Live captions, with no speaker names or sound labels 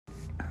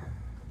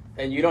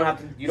And you don't have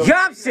to. You don't.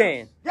 Yeah, I'm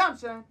saying. Yeah, I'm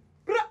saying.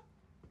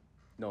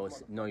 No,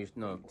 it's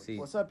no. See,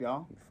 What's up,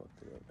 y'all? you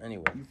fucked it up.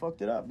 Anyway, You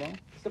fucked it up, bro.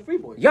 It's the free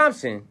boy. yeah, I'm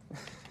saying.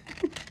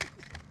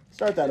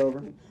 Start that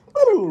over.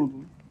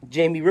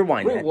 Jamie,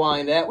 rewind that.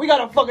 Rewind that. We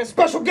got a fucking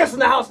special guest in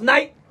the house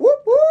tonight. Whoop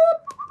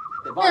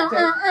whoop.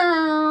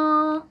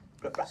 Devontae.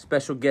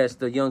 Special guest,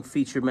 the young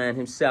feature man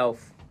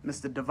himself.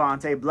 Mr.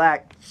 Devontae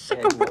Black.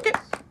 And,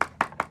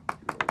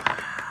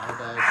 Hi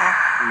guys.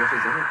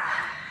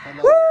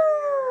 Hello.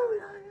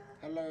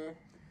 Hello.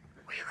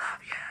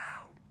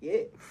 yeah.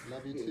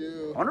 Love you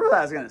too. I wonder what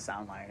that's gonna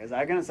sound like. Is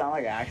that gonna sound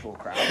like an actual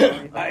crowd?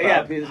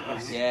 Yeah, please.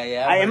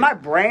 Yeah. In my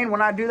brain,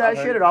 when I do that I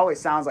heard shit, it always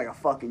sounds like a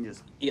fucking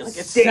just Yeah, like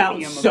it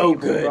stadium sounds of so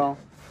people, good. bro.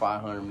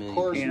 500 million.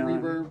 Chorus You know.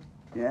 reverb.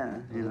 Yeah,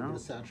 you A know. bit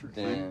of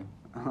saturation.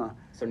 Damn.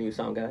 It's our new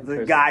sound guy.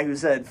 The guy who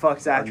said "fuck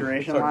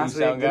saturation" Our new last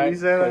week. sound Did guy? you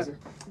say that?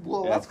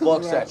 Well, Yeah, that's fuck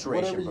 'cause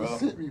saturation, whatever bro. you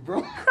sent me, bro.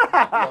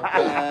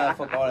 Yeah,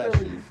 fuck all that Whatever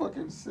shit. you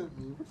fucking sent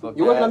me. Fuck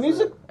You working that. on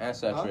music? And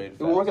saturated.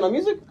 You been working on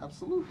music?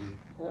 Absolutely.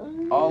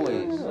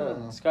 Always. Yeah.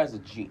 This guy's a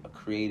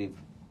creative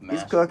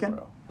master, cooking.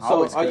 bro. So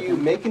Always are cooking. you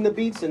making the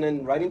beats and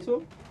then writing to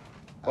them?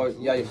 Or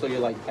Absolutely. so you're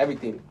like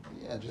everything.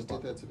 Yeah, just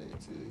did that today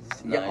too.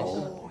 Nice.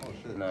 Oh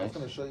shit. I Nice. was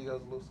gonna show you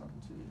guys a little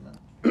something too, man.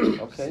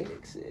 Okay.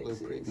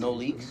 Sick. No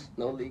leaks.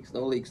 No leaks.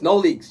 No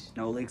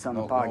leaks on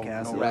the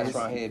podcast. No at rats least.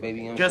 around here, baby.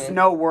 You know what I'm Just saying?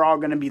 know we're all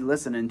gonna be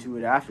listening to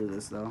it after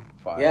this, though,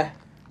 Fire. Yeah.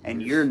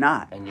 and you're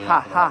not. And you're Ha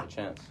not gonna ha. have a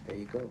chance. There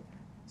you go.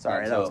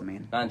 Sorry, that was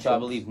mean. Not until I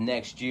believe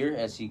next year,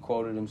 as he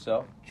quoted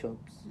himself.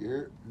 Chumps.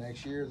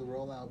 Next year the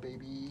rollout,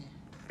 baby.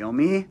 Feel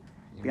me?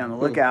 Be on the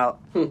lookout,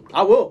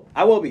 I will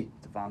be.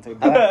 Devontae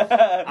Black.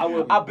 I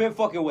will be. I've been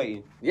fucking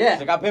waiting. Yeah. It's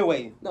like I've been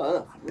waiting.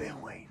 No. I've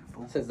been waiting,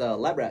 fool. Since the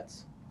Lab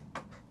Rats.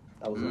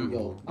 That was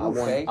yo. I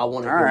Okay.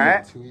 wanted. All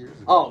right. 2 years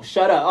ago. Oh,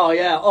 shut up. Oh,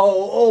 yeah.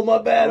 Oh,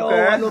 my bad. Okay,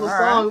 Oh, I know the all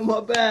song. right.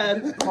 My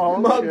bad. Oh,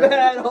 my shit.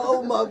 bad.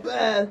 Oh, my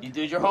bad. You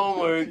did your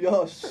homework.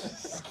 Yo,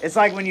 It's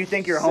like when you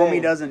think your Same.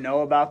 homie doesn't know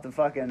about the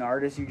fucking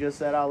artist you just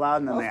said out loud,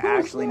 and then they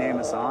actually name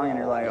a song, and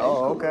you're like,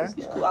 oh, okay.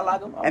 He's cool. I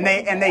like him. And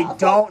they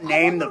don't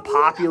name the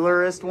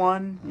popularist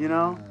one, you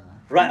know?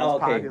 right. Most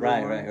Okay. popular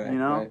Right. one, Right. you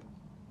know? Right.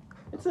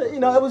 It's it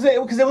was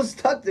because it was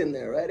tucked in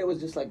there, right? It was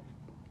just like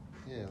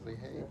Yeah, like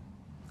hey.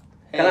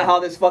 kind of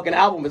how this fucking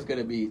album is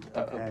gonna be,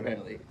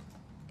 apparently.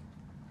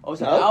 Oh,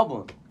 it's an No?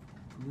 album.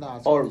 Nah,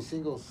 it's Or- only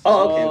singles.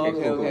 Oh, okay, Oh, okay,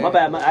 cool. okay. My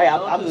bad.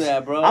 Don't do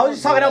that, bro. I was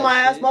just Don't talking do out my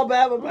that ass. shit. My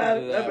bad. My Don't bad.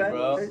 do that, My bad.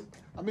 bro.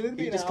 I mean, it'd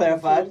be You an just album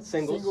clarified, first,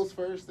 singles?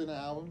 first, then an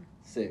album.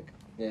 Sick.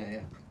 Yeah.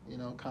 You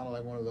know, kind of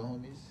like one of the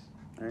homies.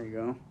 There you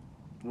go.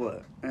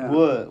 What? Yeah.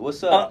 What?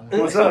 What's up?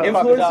 What's up? Influencer a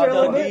Crocodile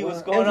little Dundee, bit?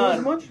 what's going Influencer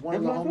on? much? One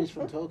of the Influencer? homies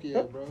from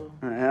Tokyo, bro.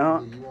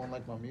 Yeah. You won't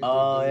like my music.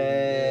 Oh, dude.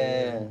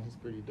 yeah. He's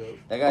pretty dope.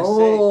 That guy's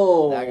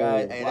Oh, sick. That guy.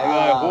 Hey, that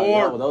wow. guy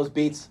bored. Yo, those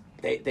beats,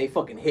 they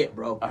fucking hit,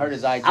 bro. I heard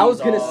his IG. I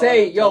was gonna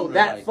say, yo, Tumblr,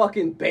 that like,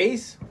 fucking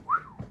bass.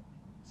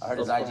 I heard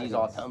his IG's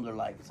all Tumblr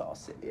like. It's all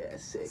sick. Yeah,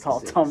 sick. It's all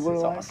sick, Tumblr.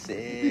 It's all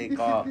sick.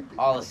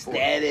 All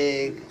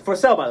aesthetic. sick. For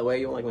sale, by the way.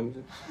 You don't like my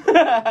music?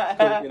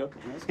 You know?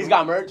 He's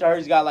got merch. I heard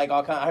he's got like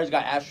all kind. I heard he's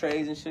got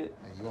ashtrays and shit.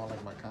 Hey, you won't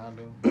like my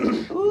condom.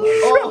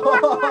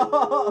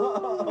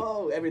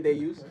 Oh, everyday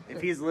use.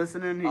 If he's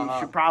listening, he Uh-huh.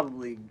 should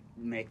probably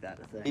make that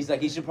a thing. He's like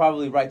he should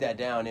probably write that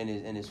down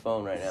in his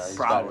phone right now. He's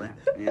got Probably.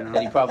 it. You That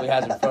he know? probably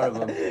has in front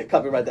of him.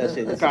 Copyright that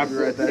shit.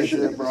 Copyright that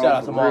shit, bro. Shout out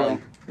to for Molly.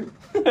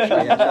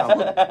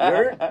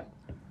 Yeah,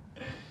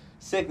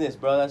 Sickness,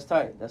 bro. That's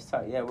tight. That's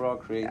tight. Yeah, we're all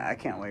creative. Yeah, I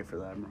can't wait for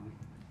that, bro.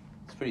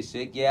 It's pretty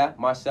sick. Yeah,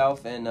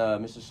 myself and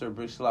Mr. Sir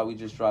Brixlot, we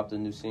just dropped a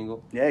new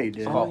single. Yeah, you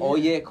did. It's called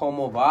Oye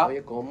Como Va.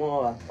 Oye,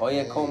 como.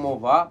 Oye Como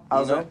Va.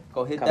 How's You know, it?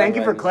 go hit that. Thank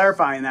you for right.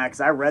 clarifying that,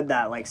 because I read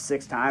that like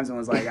 6 times and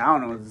was like, I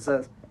don't know what it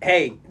says.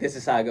 Hey, this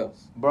is how it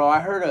goes. Bro, I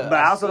heard a. But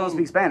I also don't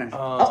speak Spanish.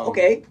 Oh,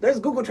 okay. There's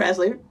Google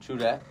Translator. True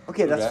that.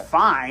 Okay, True that's that.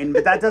 fine,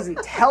 but that doesn't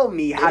tell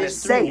me how It to is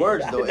say 3 it.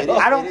 words, though. It is-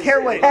 I don't it care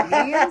is- what it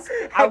means.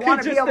 I could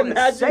want to be just able to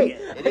imagine- say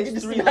it. It I is can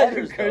just 3 imagine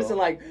letters, Kirsten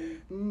though. like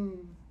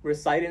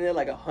reciting it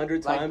like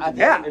 100 Like, times I and,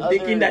 think and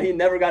thinking that he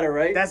never got it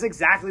right. That's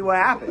exactly what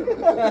happened.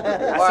 I All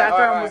right, sat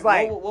there all and right, was all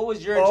right. like, what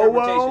was your oh,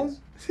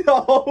 interpretations?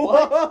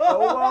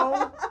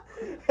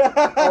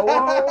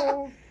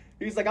 oh.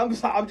 He's like, I'm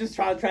just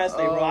trying to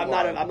translate, bro. I'm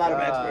not an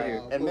expert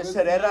here. And Miss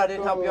Herrera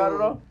didn't help you out at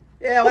all?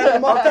 Yeah, what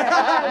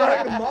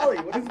happened to Molly?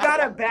 What You've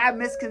got a bad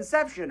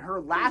misconception. Her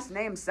last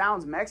name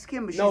sounds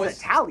Mexican, but she's No, it's-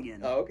 Italian.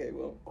 Oh, okay,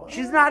 well.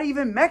 She's not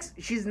even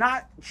She's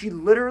not. She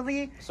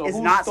literally So is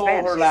who not stole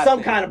Spanish. her last Some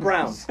name? kind of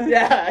brown.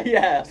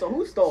 Yeah. So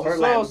who stole her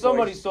land? before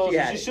Somebody stole she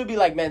her. had She it? should be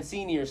like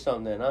Mancini or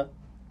something, then, huh?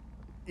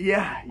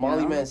 Yeah, you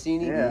Molly know?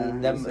 Mancini? Yeah,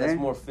 That's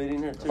more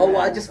fitting her, too. Oh,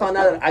 well, I just found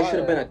out that I should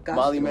have been a gospel.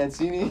 Molly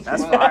Mancini?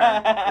 That's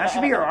fire. That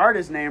should be her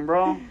artist name,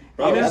 bro.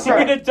 Bro, I'm You're just that's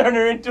gonna gonna turn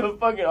her into a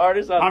fucking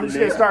artist off I'm the just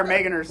gonna name. start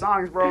making her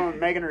songs, bro, and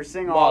making her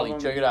sing all Molly,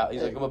 of them. check it out.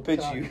 He's like, I'm gonna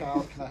pitch you. Can I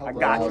help I out?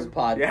 got House you.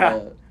 pod, Yeah.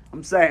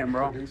 I'm saying,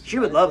 bro. She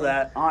would love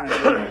that,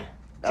 honestly.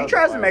 She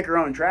tries to make her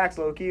own tracks,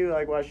 low key,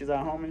 like while she's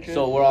at home and shit.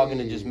 So we're all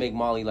gonna just make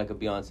Molly like a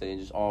Beyonce and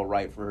just all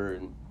write for her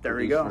and There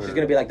we produce go. for her. She's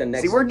gonna be like the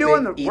next. See, we're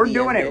doing big we're EDM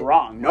doing it hit.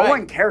 wrong. No Right.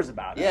 one cares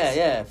about us.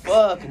 Yeah,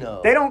 fuck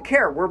no. They don't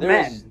care. We're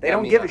There's- men. They I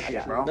don't mean, give a I shit,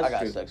 got- bro. That's I got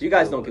true. sex You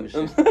guys appeal, don't give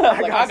a but- shit.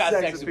 Like, I got got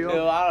sex sex appeal.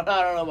 appeal. I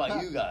don't know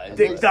about you guys.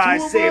 Dick but-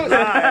 thighs save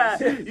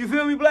lives. You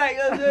feel me, black? You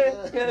know what I'm saying?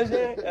 You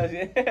know what I'm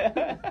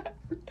saying?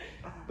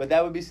 But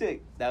that would be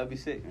sick. That would be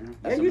sick.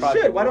 That's Yeah, a you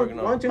project should. we're working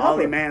Why on. don't you Molly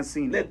help her?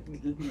 Mancini.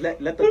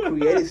 Let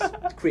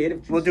the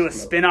creative. We'll do a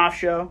juices spin-off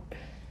show.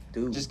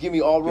 flow. Dude, Just give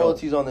me all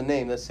royalties on the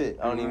name. That's it.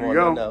 I don't even There want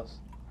you nothing go. else.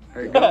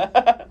 There you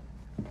go.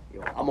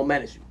 yo, I'm gonna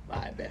manage you.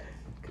 I bet.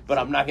 But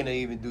I'm not gonna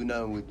even do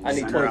nothing with you. I need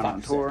Send her out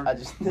on 25%. tour. I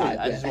just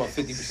bet. want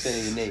 50%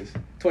 of your name.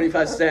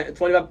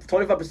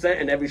 25%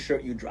 in every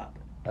shirt you drop.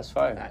 That's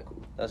fire. Alright,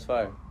 cool. That's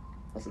fire.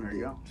 That's a There good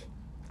you deal. go.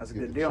 That's a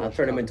good I'll deal.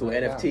 turn them into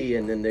an NFT,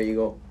 and then there you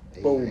go.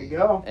 Hey, Boom. There you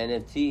go.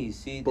 NFTs.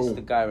 See, this is Boom.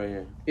 the guy right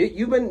here.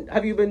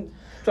 Have you been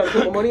trying to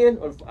put more money in,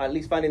 or at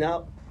least finding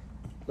out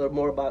a little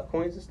more about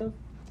coins and stuff?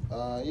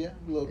 Yeah,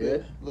 a little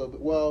bit.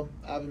 Well,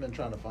 I haven't been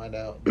trying to find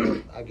out.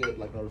 But I get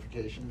like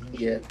notifications and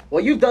Yeah. shit.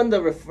 Well, you've done the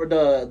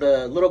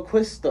little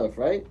quiz stuff,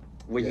 right?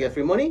 Where you Yeah. get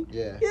free money.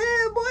 Yeah. Yeah,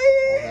 On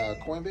boy.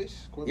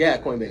 Coinbase? Yeah,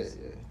 Coinbase.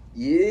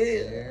 Yeah.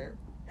 Yeah.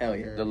 Hell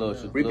yeah. The little,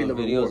 Yeah. Reaping little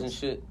the videos rewards. and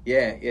shit.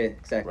 Yeah,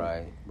 exactly.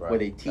 Right. Where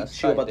they teach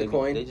That's you tight. about the They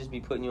coin. They just be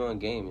putting you on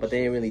game. and But they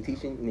shit. ain't really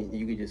teaching. I mean,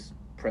 you could just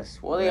press.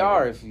 Well, they whatever.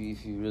 are if you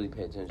really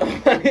pay attention.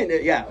 I mean,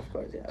 yeah, of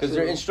course, yeah. Because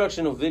they're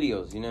instructional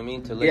videos, you know what I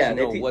mean? To let Yeah, you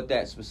they know te- what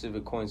that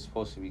specific coin's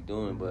supposed to be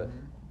doing, but...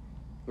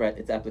 Right,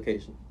 it's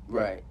application.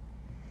 Right.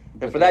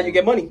 And for that, you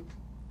get money.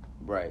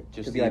 Right.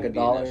 Just Could be like even a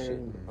being that dollar shit.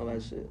 and all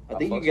that shit. I I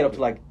think you fucks get up with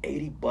to it. like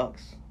 $80,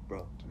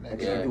 bro.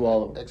 Next, Yeah. You do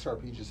all of them.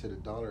 XRP just hit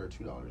 $1 or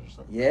 $2 or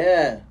something.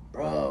 Yeah,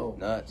 bro.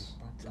 Nuts.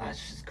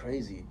 That's just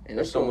crazy. And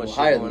There's it's so going much shit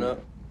higher going than up.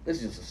 that.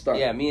 This is just a start.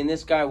 Yeah, me and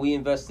this guy, we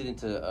invested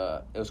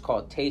into, it was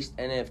called Taste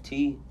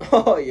NFT,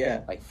 Oh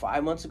yeah. like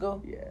 5 months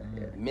ago? Yeah,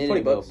 yeah. A minute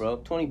 20 ago, bucks. bro.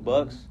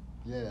 $20.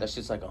 Yeah. That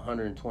shit's like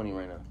 120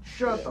 right now.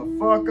 Shut the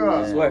fuck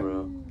up. I swear.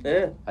 bro.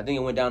 Yeah. I think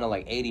it went down to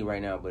like 80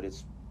 right now, but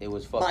it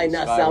was fucking Might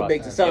not sound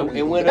big to skyrocketed. some.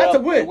 It went That's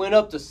up. a win. It went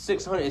up to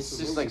 600. It's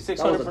just like That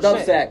 600%. was a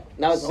dub sack.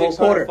 Now it's a whole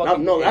 600 quarter.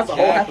 No, that's a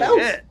whole half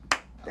exactly. ounce.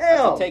 I have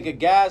Damn. to take a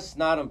gas,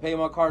 not and pay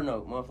my car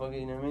note, motherfucker.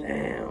 You know what I mean?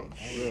 Damn.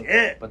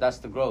 Shit. But that's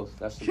the growth.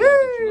 That's the growth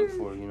that you look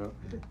for. You know.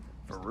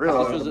 For This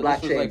real. the was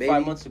blockchain, like baby.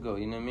 5 months ago.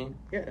 You know what I mean?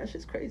 Yeah, that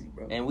shit's crazy,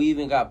 bro. And we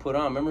even got put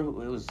on.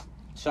 Remember, it was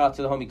shout out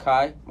to the homie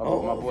Kai, my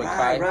boy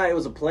right, Kai. right. It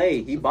was a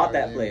play. He It's a bought fire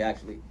that name. play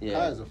actually. Yeah,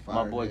 Kai is a my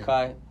fire boy name.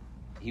 Kai.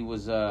 He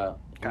was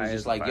Kai is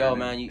just a like, fire yo, name.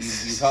 man,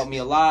 you've helped me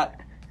a lot.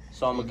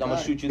 So I'm He's gonna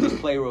right. shoot you this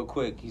play real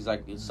quick. He's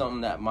like, it's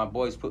something that my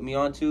boys put me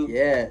onto.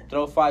 Yeah.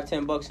 Throw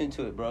 $5-10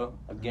 into it, bro.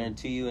 I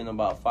guarantee you, in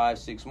about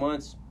 5-6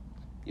 months,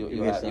 you'll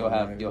get something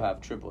right.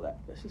 have triple that.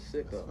 That's just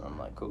sick though. I'm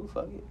like, cool,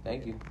 fuck it,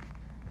 thank you.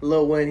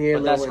 Little win here,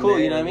 But little that's win cool, there,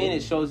 you know what I mean?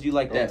 It shows you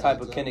like Yeah. that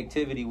type of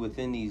connectivity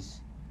within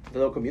these. The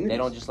little community. They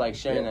don't just like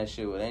sharing Yeah. that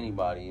shit with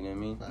anybody. You know what I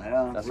mean?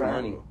 Yeah. That's Right.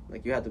 money.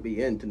 Like you have to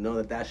be in to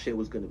know that shit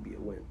was gonna be a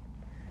win.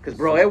 Cause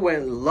bro, it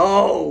went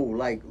low,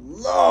 like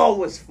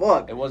low as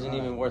fuck. It wasn't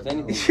even worth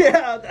anything.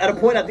 Yeah, at a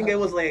point I think it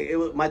was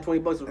my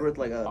 $20 was worth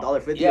like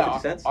 $1.50 Yeah, or 50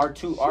 cents. our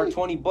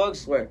 $20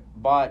 Swear.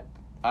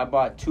 I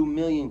bought 2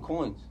 million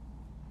coins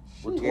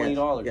with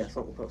 $20. Yeah,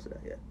 something close to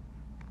that. Yeah,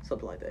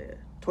 something like that. Yeah,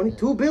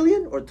 22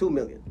 billion or 2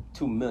 million.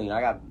 2 million.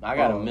 I got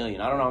Oh. a million.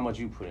 I don't know how much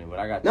you put in, but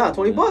I got. Nah,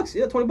 2 $20. million.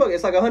 Yeah, $20.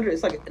 It's like 100.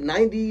 It's like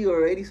 90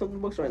 or 80 something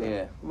bucks right now.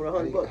 Yeah. More than How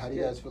 $100 do you, how do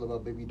you yeah. guys feel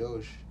about Baby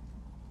Doge?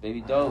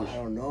 Baby Doge. I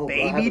don't know. Bro. I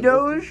Baby haven't looked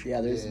Doge? at-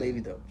 Yeah, there's Yeah.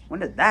 Baby Doge. When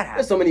did that happen?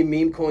 There's so many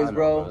meme I coins, know,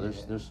 bro.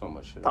 There's so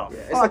much shit. Oh, out Yeah,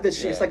 there. it's like the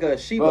Yeah. it's like a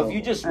Shiba. Bro, if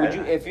you just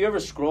if you ever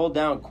scroll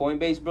down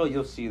Coinbase, bro,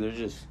 you'll see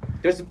there's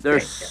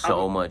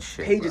so much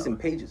shit. pages bro. and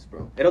pages,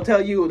 bro. It'll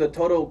tell you the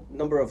total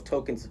number of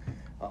tokens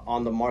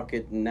on the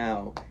market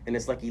now, and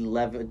it's like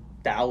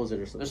 11,000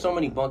 or something. There's so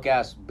many bunk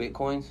ass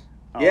Bitcoins.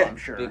 Oh, Yeah. I'm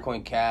sure.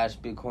 Bitcoin Cash,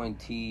 Bitcoin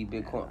T,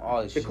 Bitcoin,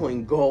 all this shit.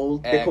 Bitcoin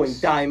Gold, X. Bitcoin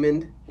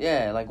Diamond.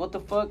 Yeah, like what the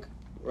fuck?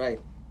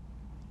 Right.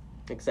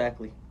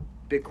 Exactly.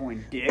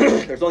 Bitcoin dick.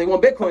 There's only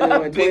one Bitcoin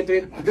though, and Big-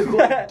 23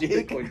 Bitcoin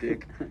dick. Bitcoin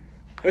dick.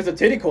 There's a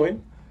titty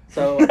coin.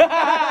 So No,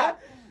 Yeah.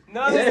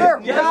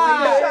 there yes,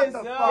 not. there is.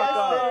 Shut the No, fuck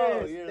up.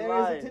 there is. you're There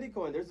lying. is a titty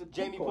coin. There's a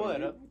Jamie, coin, pull that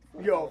dude. up.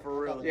 Yo,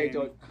 for real. Yeah,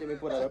 Jamie. Jamie,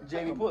 pull that up.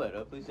 Jamie, pull that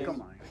up, please. Jamie.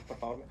 Come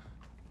on.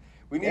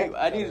 We need. Yeah.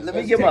 I need. Let me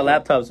Let's get my take it.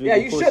 laptop. So we Yeah,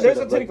 can you pull should. shit There's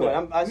a up titty like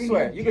coin. that. I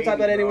swear. You can type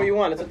that anywhere you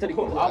want. It's a titty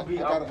coin.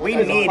 We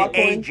There's a need hot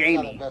a coin.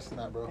 Jamie. Invest in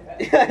that, bro.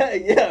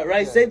 Yeah,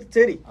 right. Save the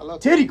titty. I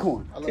love Titty titties.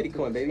 coin. I love Titty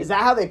coin, titties. baby. Is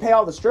that how they pay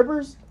all the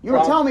strippers? You were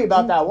Bro, telling me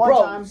about that one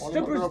Bro, time.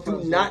 strippers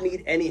do not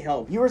need any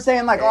help. You were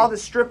saying like all the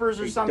strippers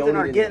or They something don't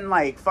are even getting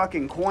like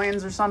fucking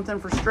coins or something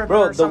for strippers.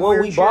 Bro, or the some one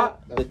weird we shit?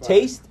 bought, That's the fine.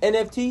 Taste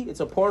NFT, it's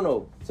a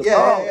porno. It's a Yeah,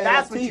 porno. Oh,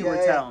 that's what you were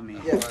yeah, telling me.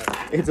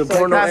 Yeah. It's a So, like,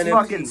 porno That's NFT.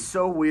 fucking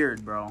so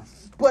weird, bro.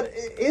 But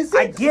is it?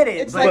 I get it,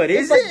 It's but like,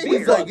 is it's like it?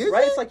 V-Bucks, Like, is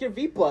right? it? It's like your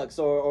V-Bucks,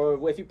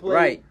 or if you play,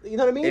 Right. You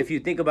know what I mean? If you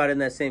think about it in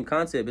that same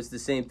concept, it's the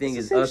same thing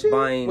It's as the same us shit.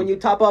 buying. when you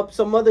top up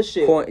some other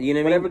shit. Coin- you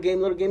know what I mean? Whatever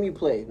little game you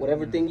play,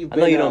 whatever thing you've I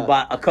been. know you don't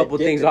buy a couple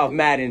addicted things to. off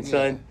Madden,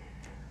 son.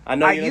 I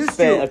know I you used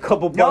spent to. a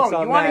couple bucks No,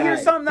 on you want to Madden. hear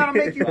something that'll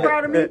make you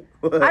proud of me?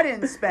 What? I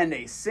didn't spend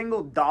a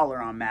single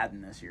dollar on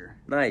Madden this year.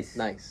 Nice.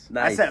 Nice.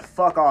 I said,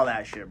 fuck all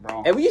that shit,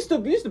 bro. And we used to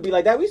be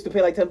like that. We used to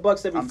pay like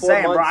 $10 every I'm 4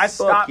 saying, months. bro, I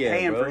stopped yeah,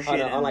 paying bro. for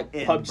shit on like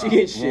in PUBG bro.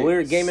 and shit. When we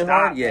were gaming Stop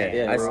hard, yeah, paying.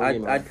 Yeah, bro,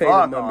 I'd pay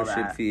fuck the all membership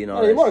that. fee and all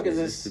Not that anymore, shit 'cause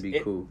just to be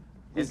cool.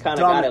 We It's kind of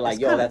dumb- got it like,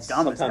 it's yo, kinda that's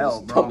dumb as sometimes hell,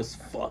 it's bro. dumb as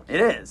fuck. It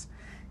is.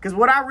 Because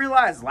what I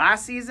realized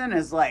last season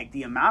is, like,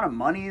 the amount of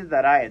money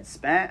that I had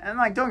spent, and,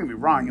 like, don't get me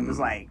wrong, it was,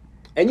 like...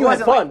 And you it had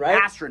wasn't, fun, like,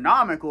 right?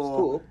 astronomical. It's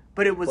cool.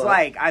 But it was, But-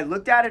 like, I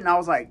looked at it and I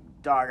was like,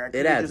 dog,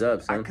 It adds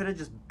up, son. I could have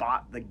just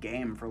bought the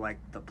game for, like,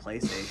 the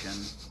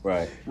PlayStation.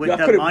 Right. With Y'all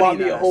the coulda money bought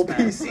me that a I whole spent.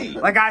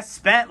 PC. Like, I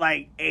spent,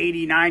 like,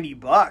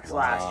 $80-$90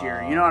 last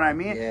year. You know what I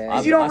mean? Yeah.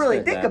 Because you don't I really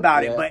spent think that.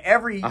 about Yeah. it, but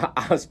every...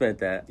 I spent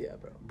that Yeah,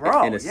 bro.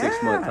 Bro, in a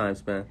 6-month time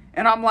span.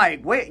 And I'm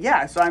like, wait,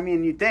 yeah. So I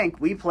mean, you think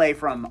we play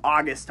from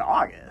August to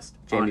August?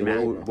 Jamie, on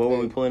Madden. what were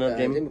we pulling up,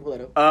 Jamie? Pull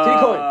it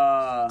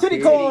up. Titty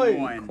coin. Titty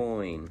coin.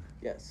 Coin.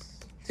 Yes.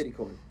 Titty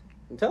coin.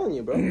 I'm telling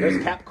you, bro.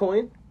 There's cap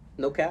coin.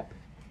 No cap.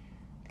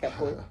 Cap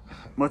coin.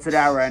 What's it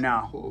at right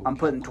now? I'm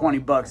putting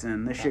 $20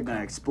 in. This shit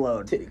gonna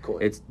explode. Titty coin.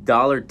 It's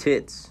dollar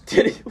tits.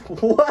 Titty.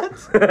 What?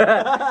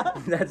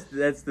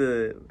 that's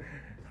the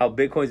how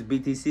Bitcoin's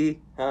BTC.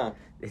 Huh.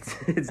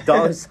 It's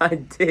dollar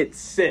sign tits.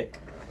 Sick.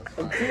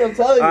 I'm telling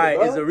you, All right,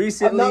 bro. it's a I'm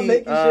recently not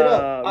making shit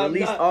up. I'm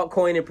released not.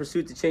 altcoin in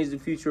pursuit to change the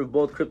future of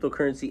both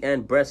cryptocurrency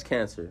and breast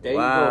cancer. There you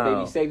wow. go,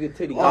 baby. Save your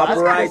titty. Well, that's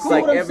Operates kinda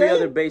like cool, what I'm every saying?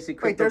 other basic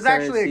cryptocurrency. Wait, there's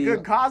actually a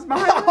good cause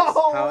behind this?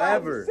 Oh,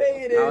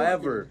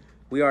 However,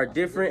 we are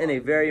different in a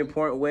very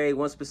important way.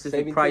 Once specific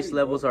Saving price titty,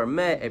 levels bro. are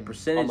met, a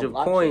percentage On the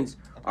of blockchain. coins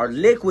are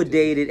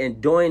liquidated and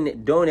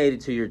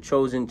donated to your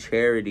chosen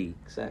charity.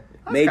 Exactly.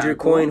 Major kinda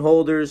cool. coin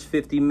holders,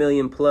 50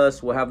 million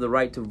plus, will have the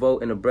right to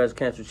vote in a breast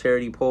cancer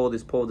charity poll.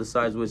 This poll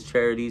decides which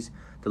charities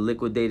the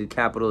liquidated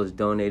capital is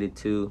donated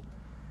to.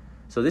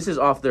 So this is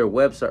off their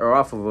website or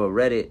off of a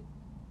Reddit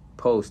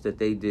post that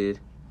they did.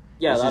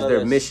 Yeah, This a lot is of their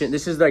this- mission.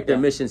 This is like their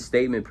Yeah. mission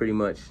statement, pretty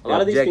much. A lot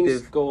of these things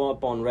objective go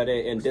up on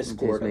Reddit and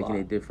Discord a making a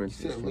lot.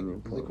 difference. You in said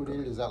human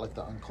liquidated? Is that like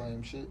the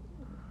unclaimed shit?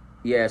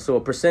 Yeah, so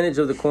a percentage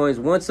of the coins,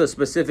 once a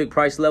specific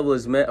price level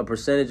is met, a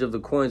percentage of the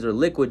coins are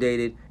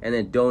liquidated and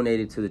then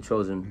donated to the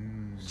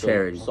chosen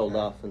charity. Sold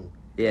off and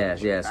Yeah.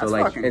 So That's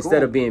like fucking instead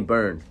cool. of being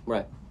burned.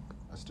 right.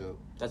 That's dope.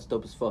 That's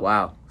dope as fuck.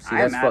 Wow. See,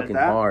 I ain't that's mad at fucking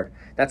that. hard.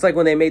 That's like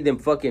when they made them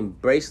fucking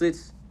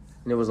bracelets,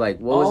 and it was like,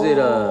 what was it?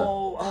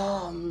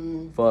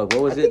 Fuck,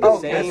 what was it? Oh,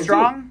 The that's same?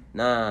 strong?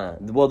 Nah.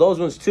 Well, those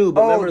ones too.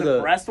 But Oh, remember the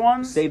the breast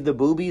ones? save the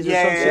boobies or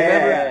Yeah, some yeah, shit?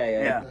 yeah,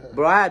 Remember? yeah.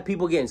 Bro, I had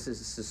people getting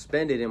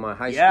suspended in my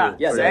high school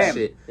Yeah, for same. that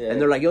shit. Yeah.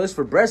 And they're like, yo, it's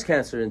for breast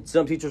cancer. And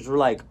some teachers were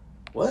like,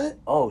 What?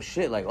 oh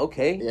shit, like,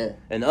 okay. Yeah.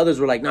 And others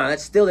were like, nah,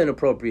 that's still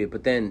inappropriate.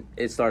 But then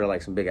it started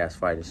like some big ass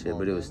fight and shit. Oh,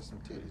 But it man, was, that's some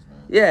titties,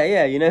 man.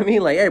 yeah, you know what I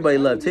mean? Like, everybody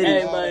loved titties.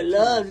 Everybody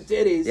loves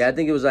titties. Yeah, I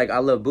think it was like, I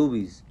love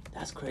boobies.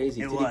 That's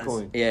crazy. It Titty was.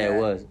 coin. Yeah, Yeah.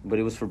 it was. But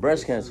it was for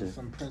breast cancer.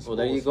 Some Well,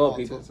 there you principal go, small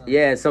people. tits, huh?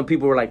 Yeah, and some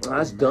people were like, oh,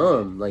 that's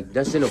dumb. Like,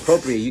 that's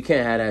inappropriate. You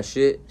can't have that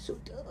shit. So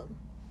dumb.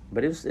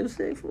 But it was safe,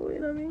 you know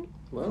what I mean?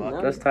 Well, Fuck,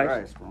 now- That's tight.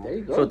 Christ, bro. There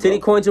you go. So titty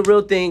bro. coin's a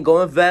real thing.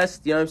 Go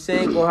invest. You know what I'm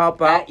saying? Go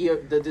help out.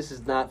 This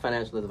is not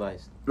financial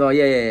advice. No,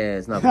 yeah.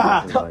 It's not.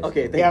 financial advice.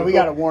 Okay, thank Yeah, you. we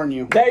gotta warn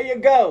you. There you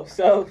go.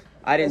 So.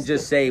 I didn't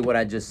just say what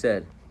I just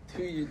said.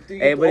 do your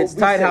Hey, but it's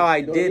tight how I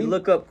research, you know what did mean?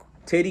 look up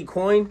titty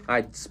coin.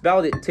 I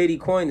spelled it titty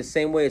coin the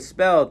same way it's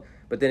spelled,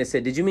 but then it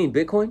said, "Did you mean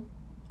Bitcoin?"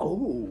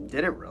 Oh.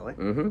 Did it really?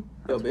 Mm-hmm. Yo,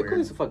 That's Bitcoin's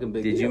weird. a fucking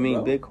big Did deal, you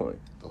mean bro. Bitcoin?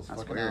 Those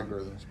That's fucking weird.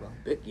 algorithms, bro.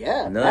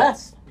 Yeah, Nuts.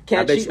 that's I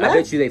can't bet cheat you. I math.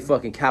 bet you they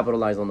fucking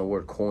capitalized on the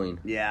word coin.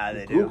 Yeah,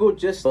 they do. Google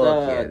just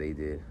Fuck yeah, they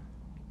did.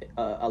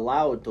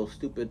 allowed those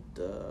stupid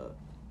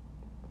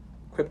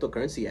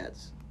cryptocurrency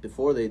ads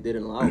before they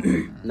didn't allow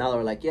them. Now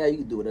they're like, yeah, you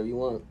can do whatever you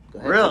want. Go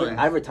ahead. Really?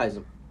 Advertise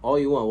them all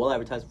you want. We'll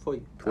advertise them for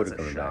you, Twitter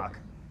That's a coming shock.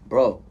 back.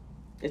 bro.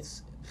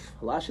 It's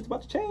a lot of shit's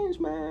about to change,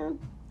 man.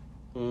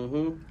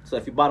 So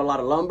if you bought a lot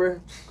of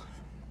lumber,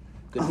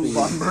 good for you.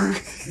 Lumber?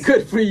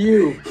 Good for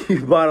you.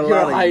 You bought a Your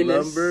lot of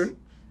Highness. lumber. Bought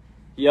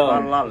a Yo,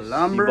 lot of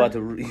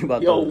lumber. You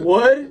about yo, to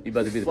wood. You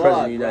about to be the Fuck,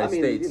 president of the bro. United I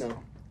mean, States. You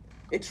know,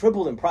 it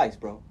tripled in price,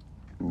 bro.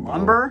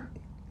 Lumber?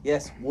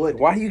 Yes, wood.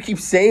 Why do you keep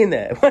saying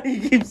that? Why do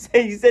you keep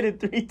saying? You said it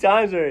 3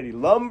 times already.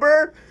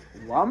 Lumber.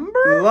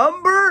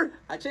 Lumber?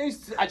 I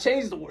changed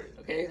the word.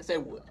 Okay, I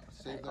said wood.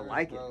 Save I those,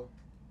 like it. bro.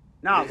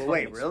 Nah, It's but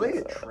wait, fucking really? It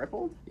expensive.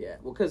 tripled? Yeah,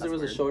 well, because there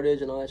That's was a weird.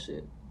 shortage and all that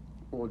shit.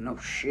 Well, no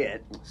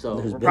shit. So,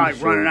 There's We're been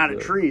probably a running out shortage, of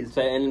but- trees.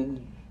 so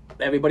and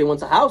everybody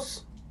wants a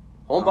house.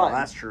 Home Oh, buying.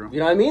 that's true. You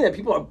know what I mean? And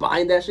people are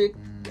buying that shit.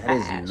 That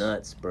Cash. is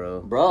nuts,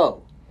 bro.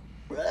 Bro.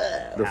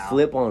 The Wow.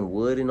 flip on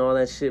wood and all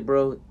that shit,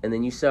 bro. And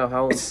then you sell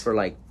houses for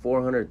like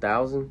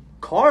 400,000.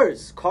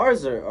 Cars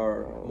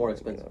are more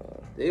expensive.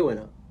 They went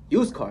up.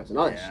 Used cars and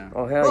all that Yeah. shit.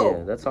 Oh hell Bro.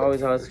 yeah, that's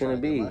always how it's They're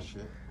gonna trying to get be, my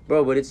shit.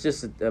 bro. But it's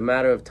just a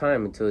matter of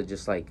time until it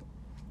just like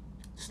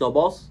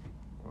Snowballs?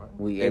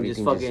 we And just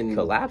everything fucking- just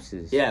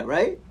collapses. Yeah,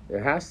 right?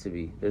 there has to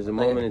be. There's a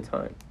Like- moment in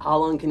time. How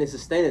long can it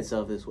sustain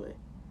itself this way?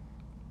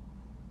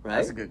 Right?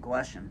 That's a good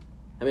question.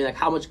 I mean, like,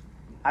 how much?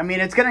 I mean,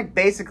 it's gonna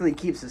basically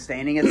keep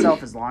sustaining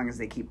itself as long as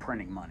they keep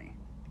printing money.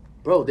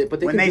 Bro, but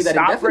they when can they do that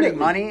stop printing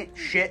indefinitely. money,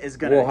 shit is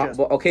gonna just.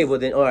 Okay, well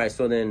then, all right.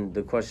 So then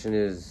the question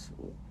is,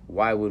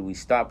 why would we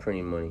stop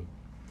printing money,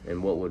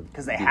 and what would?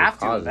 Because they be the have to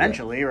cause of that?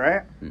 eventually,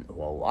 right?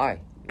 Well, why?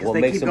 Because What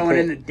they makes keep them going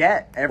print- into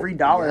debt. Every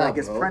dollar Yeah, that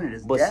gets bro. printed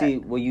is But debt. see,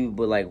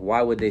 but like,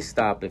 why would they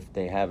stop if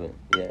they haven't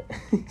yet?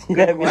 You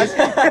know what I mean?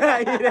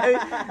 You know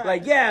what I mean?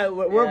 Like, yeah,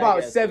 we're Yeah, I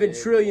about guess 7 it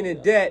is. trillion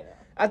in debt.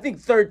 I think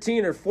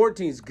 13 or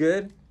 14 is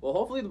good. Well,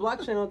 hopefully the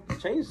blockchain will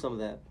change some of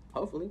that.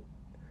 Hopefully.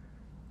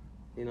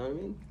 You know what I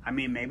mean? I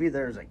mean, maybe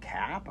there's a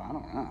cap. I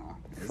don't know.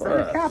 Is there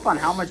a Fuck. cap on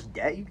how much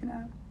debt you can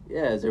have?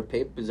 Yeah, is there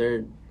paper? Is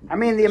there... I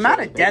mean, the amount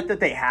of Shit, debt baby. that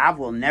they have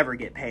will never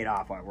get paid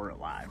off while we're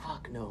alive.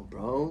 Fuck no,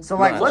 bro. So,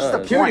 like, Not what's us.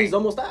 the Security's point?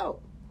 almost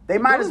out. They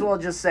might as well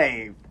just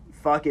say,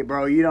 "Fuck it,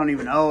 bro. You don't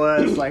even owe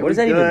us." Like, What does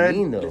we that good.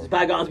 even mean, It's though?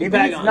 bygones be It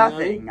bygones. means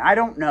nothing. I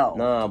don't know.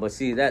 No, but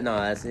see that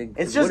that's It's what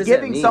just does that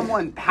giving mean?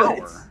 someone power.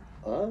 It's-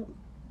 to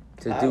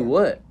power. do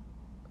what?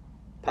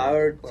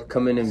 Power.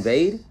 Come and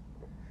invade.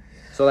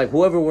 So like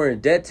whoever we're in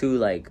debt to,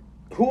 like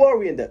Who are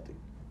we in debt to?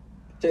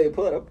 Jay,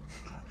 pull it up.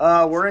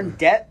 We're in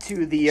debt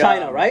to the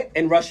China, right?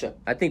 And Russia.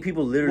 I think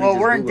people literally. Well,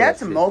 just we're in Google debt that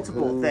to shit.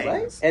 multiple Right?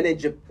 things. And then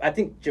I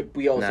think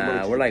we owe some money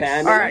Nah, to we're like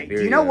Japan. All right. Do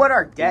you know Siberia. what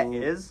our debt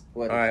is?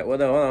 What? All right, well,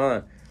 then, hold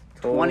on.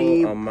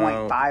 Total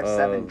amount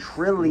 20.57 of-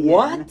 trillion.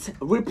 What?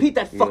 Repeat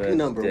that fucking US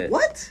number. debt.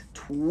 What?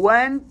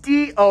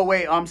 20. Oh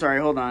wait, I'm sorry.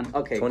 Hold on.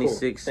 Okay, cool.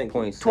 Thank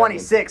you.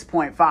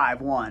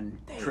 26.51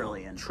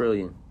 trillion.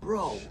 trillion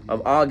Bro.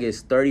 of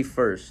August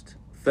 31st.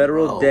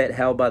 Federal Bro. debt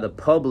held by the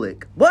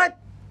public. What?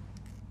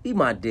 Eat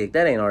my dick.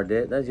 That ain't our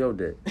debt. That's your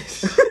debt.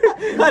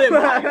 I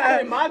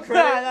didn't mind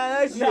credit.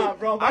 that shit. Nah,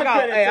 bro.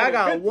 I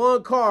got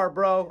one car,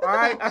 bro. All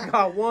right, I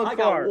got one I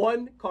car. got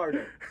one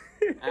card.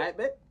 All right,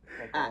 bet.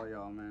 Oh,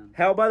 y'all, man.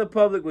 Held by the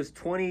public was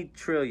 $20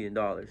 trillion,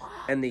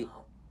 and the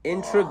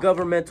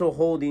intragovernmental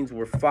holdings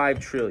were $5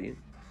 trillion,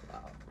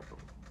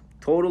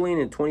 totaling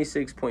in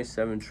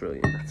 $26.7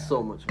 trillion. That's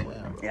so much money.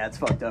 Bro. Yeah, it's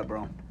fucked up,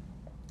 bro.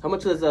 How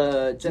much does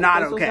Jeff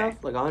Not Bezos okay.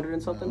 have? Like 100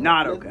 and something?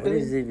 Not okay. What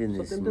does even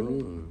this Something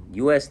billion? mean?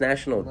 U.S.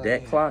 national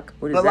debt clock?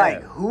 What is But that?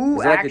 like, who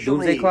Is it like a actually?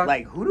 doomsday clock?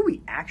 Like, who do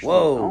we actually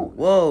Whoa, own?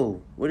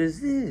 whoa! What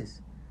is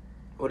this?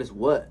 What is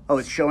what? Oh,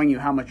 it's showing you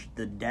how much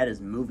the debt is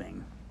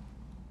moving.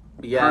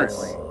 Yes.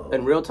 Currently.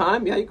 In real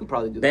time? Yeah, you can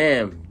probably do that.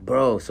 Bam,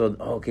 bro. So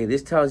okay,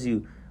 this tells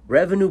you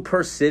revenue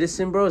per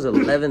citizen, bro, is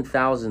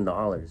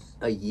 $11,000.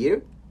 A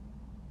year?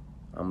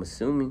 I'm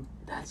assuming.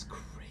 That's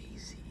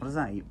crazy. What does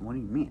that? What do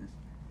you mean?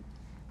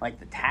 Like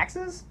the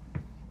taxes?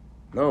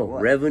 No,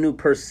 What? revenue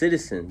per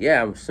citizen.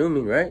 Yeah, I'm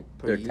assuming, right?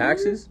 Per Their year?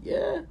 taxes.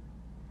 Yeah.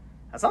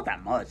 That's not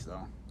that much,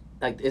 though.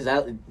 Like, is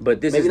that...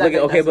 But this Maybe is look at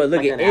that's- okay, but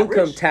look like at an income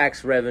average?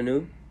 tax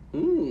revenue.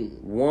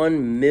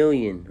 1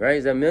 million, right?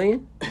 Is that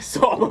million?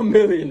 So I'm a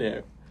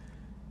millionaire.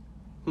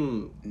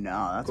 No,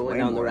 that's Going way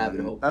down the more rabbit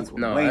than, hole, That's people.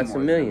 No, way that's more a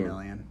than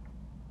million.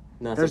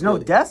 No, it's There's a no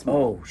billion.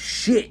 decimal. Oh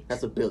shit!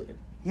 That's a billion.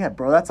 Yeah,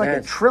 bro, that's like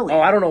That's- a trillion.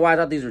 Oh, I don't know why I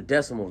thought these were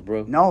decimals,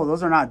 bro. No,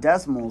 those are not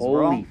decimals,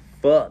 Holy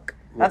bro. fuck!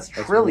 That's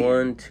trillion.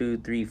 1, 2,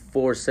 3,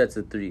 4 sets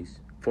of threes.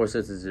 4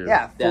 sets of zeros.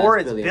 Yeah, Yeah, 4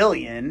 it's is billion.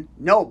 billion.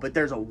 No, but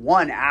there's a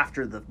 1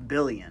 after the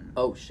billion.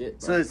 Oh,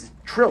 shit. So Bro. it's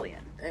trillion.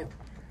 Damn.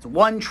 It's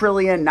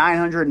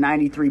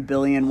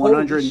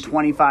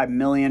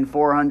 1,993,000,000,125,000,000, Holy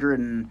 400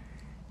 and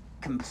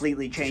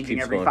completely changing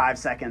keeps every going. 5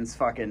 seconds,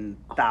 fucking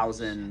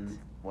 1,000,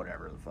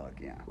 whatever the fuck,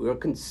 yeah. We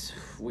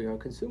are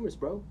consumers,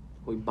 bro.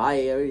 We buy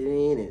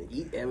everything and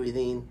eat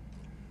everything.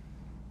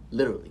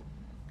 Literally.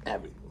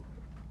 Everything.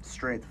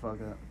 Straight the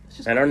fuck up. It's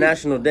just And our crazy.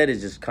 national debt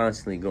is just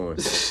constantly going.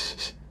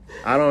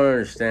 I don't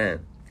understand.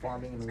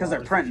 Farming It's because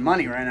they're printing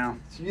money right now.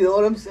 You know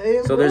what I'm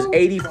saying? So there's bro?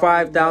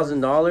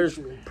 $85,000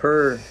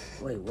 per.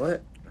 Wait,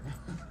 what?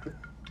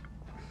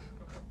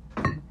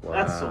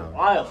 That's so Wow.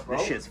 wild, bro.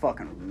 This shit's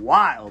fucking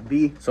wild,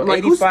 B. So I'm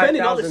like, who's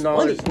spending all this $85,000.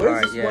 money?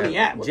 Where's this money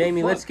at? What the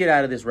Jamie, fuck? let's get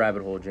out of this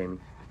rabbit hole, Jamie.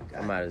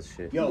 I'm out of this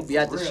shit. You'll be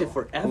at this shit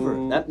forever.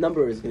 Who That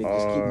number is gonna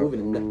just keep moving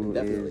Who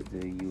indefinitely. is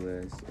the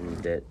U.S. in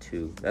debt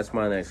to? That's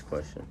my next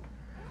question.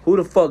 Who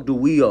the fuck do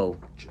we owe?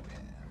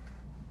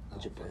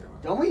 Japan.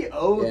 Don't we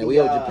owe Yeah, we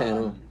owe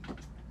Japan.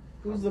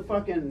 Who's the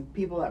fucking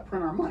people that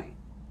print our money?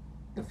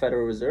 The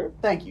Federal Reserve.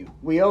 Thank you.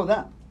 We owe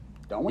them.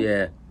 Don't we?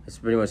 Yeah, it's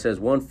pretty much says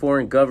one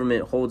foreign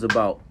government holds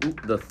about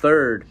a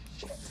third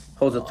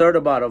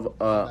about of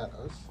Not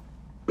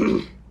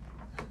us.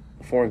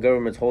 foreign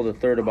governments hold a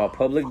third about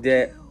public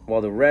debt,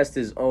 while the rest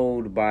is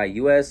owed by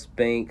U.S.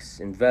 banks,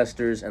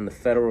 investors, and the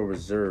Federal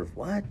Reserve.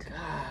 What?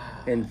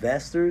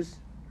 Investors?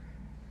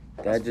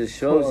 That just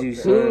shows you,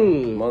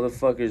 son.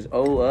 Motherfuckers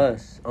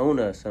own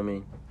us. I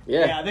mean,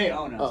 Yeah, they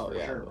own us Oh, for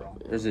yeah, sure, bro.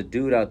 bro. there's a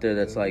dude out there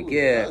that's like, Ooh,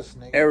 yeah, us,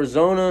 nigga.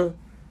 Arizona,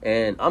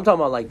 and I'm talking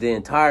about like the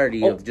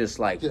entirety of just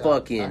like Yeah,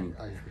 fucking.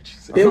 I hear what you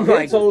said. Bill Like,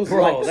 Gates owns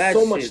bro, like that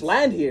so much shit's-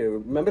 land here.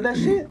 Remember that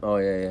shit? Oh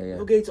yeah.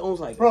 Bill Gates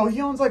owns like. Bro,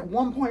 he owns like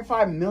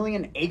 1.5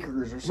 million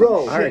acres or something.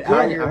 Bro, I heard shit,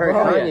 out Kanye, here, I heard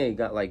bro. Kanye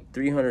got like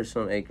 300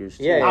 some acres.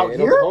 Too. Yeah, Out in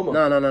here?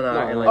 Oklahoma. No. In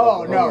like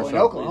Oh, Oklahoma no, or in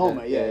something.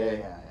 Oklahoma.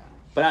 Yeah.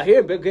 But out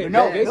here, Bill Gates,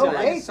 No, Bill Gates Bill got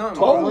like Gates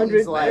something, 1,200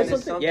 owns, like, or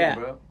something.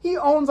 Yeah, He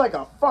owns like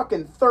a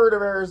fucking third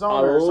of Arizona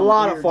a or some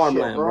lot of weird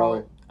farmland, shit,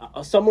 bro.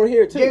 Somewhere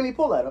here too. Jamie,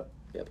 pull that up.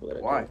 Yeah, pull it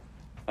up. Why?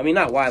 I mean,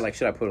 not why. Like,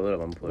 should I put a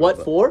little? I'm putting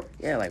What for?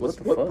 Yeah, like What's,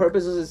 what the what fuck?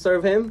 purpose does it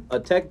serve him? A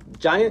tech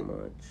giant?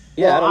 Much.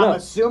 Yeah, Well, I don't I'm know.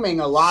 assuming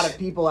a lot of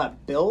people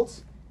have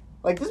built.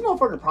 Like, this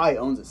motherfucker probably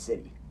owns a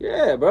city.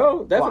 Yeah,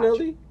 bro,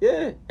 definitely.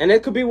 Yeah, and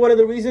it could be one of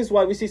the reasons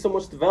why we see so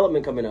much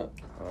development coming up.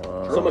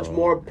 So much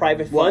more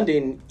private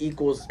funding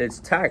equals. It's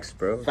tax,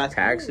 bro. It's Fast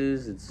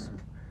taxes. It's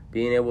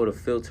being able to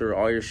filter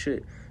all your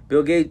shit.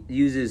 Bill Gates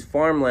uses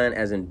farmland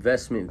as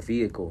investment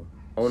vehicle,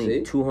 owning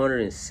See?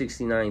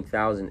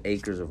 269,000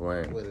 acres of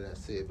land. What did I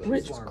say? But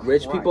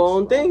Rich people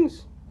own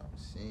things. I'm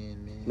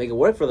seeing, man. Make it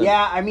work for them.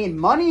 Yeah, I mean,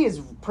 money is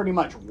pretty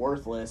much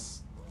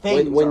worthless.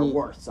 Things When are you-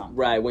 worth something.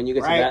 Right, when you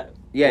get Right. to that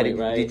Yeah, point,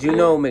 right? did you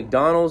know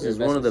McDonald's Your is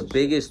one of the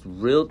investments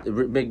and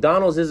biggest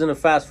McDonald's isn't a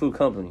fast food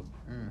company.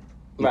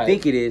 You Right.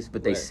 think it is,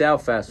 but they Right. sell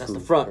fast That's food.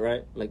 the front,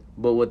 right? Like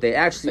But what they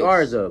actually Face.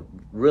 are is a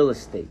real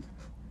estate.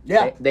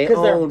 Yeah, They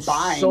 'cause they're own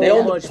buying. so they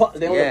own much.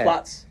 they own the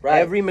plots, right?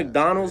 Every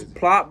McDonald's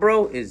plot,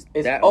 bro, is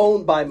It's that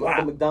owned by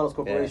Wow. the McDonald's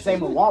Corporation. Same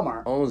with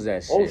Walmart. owns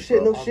that shit. Oh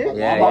shit, bro. no shit.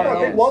 Yeah, Walmart yeah,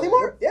 owns- yeah. Wally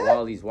Mart?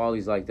 Yeah.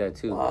 Wally's like that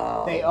too.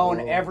 Wow. They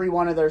own every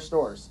one of their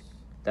stores.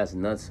 That's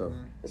nuts. So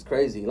It's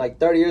crazy. Like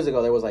 30 years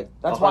ago, there was like.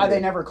 That's why 100. they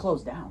never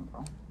close down,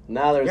 bro.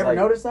 Now there's You ever like.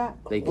 notice that?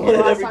 they When was can't.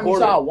 the last Every time you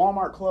corner. saw a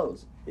Walmart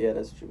close? Yeah,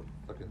 that's true.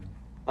 Fucking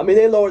I mean,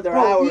 they lowered their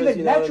Bro, hours. even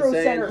you know Metro what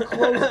I'm saying? Center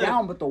closed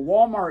down, but the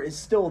Walmart is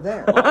still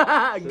there. True, God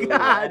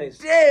that is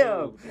damn.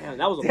 true. Damn,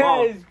 that was a That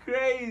bomb. is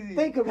crazy.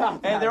 Think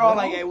about that. And they're all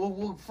bro. like, "Hey,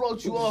 we'll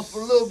float you off for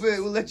a little bit.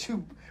 We'll let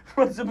you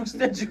run some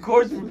extension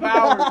cords for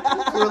power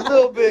for a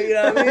little bit." You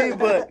know what I mean?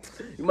 But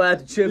you might have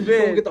to chip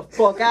Gonna in. get the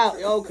fuck out,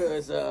 yo,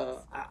 cause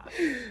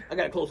I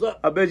gotta close up.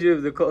 I bet you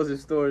if the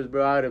closest stores,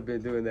 bro, I'd have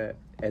been doing that.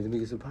 Hey, let me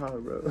get some power,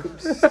 bro.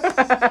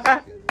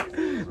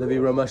 Let me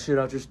run my shit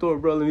out your store,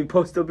 bro. Let me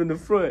post up in the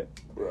front.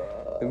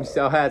 Let me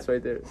sell hats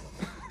right there.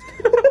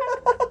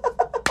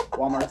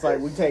 Walmart's like,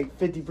 we take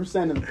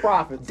 50% of the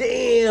profits.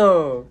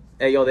 Damn.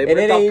 Hey, yo, they And ripped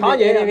it off ain't,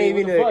 Kanye. even, I mean,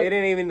 what the fuck? it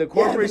ain't even the Yeah, the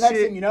corporate next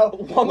shit. thing you know,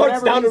 Walmart's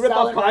whatever down to he's rip off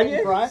selling right Kanye?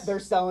 in front, they're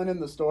selling in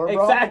the store,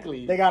 bro.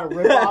 Exactly. They got a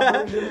rip-off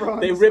version, bro. in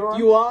They the ripped store.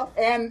 you off?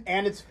 And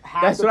it's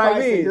half That's the what I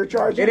price that mean. you're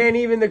charging. It ain't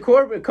even the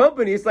corporate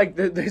company. It's like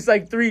there's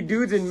like 3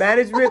 dudes in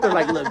management. They're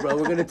like, "Look, bro,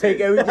 we're gonna take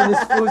everything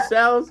this food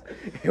sells,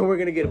 and we're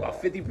gonna get about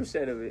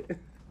 50% of it."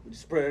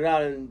 Just spread it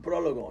out and put a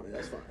logo on it.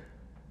 That's fine.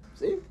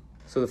 See?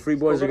 So the Free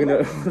Boys are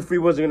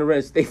gonna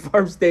rent State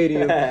Farm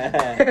Stadium,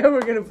 and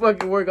we're gonna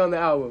fucking work on the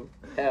album.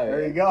 Hell yeah.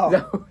 There you Is go.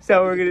 that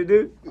what we're gonna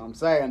do? I'm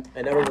saying.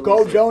 And never Go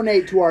release it.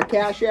 donate to our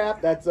Cash App.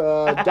 That's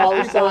a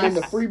 $sign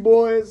the Free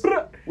Boys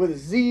with a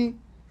Z. You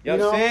know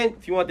what I'm saying?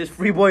 If you want this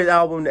Free Boys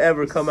album to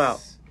ever come out,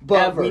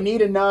 But Ever. we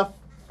need enough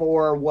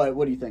for what?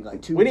 What do you think?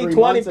 Like 2? We need 3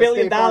 $20 months at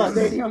billion. State Farm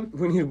Stadium?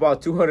 we need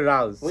about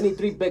 $200. We need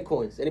 3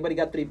 Bitcoins. Anybody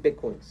got 3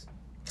 Bitcoins?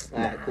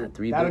 Alright, cool.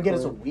 3 That'll get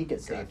us a Bitcoin. week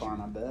at State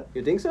Farm, I bet.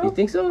 You think so? You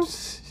think so?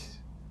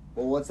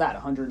 Well, what's that?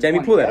 100.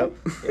 Jamie, pull that up.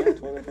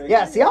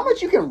 Yeah, see how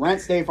much you can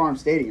rent State Farm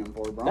Stadium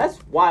for, bro.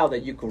 That's wild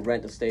that you can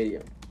rent a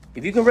stadium.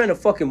 If you can rent a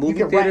fucking movie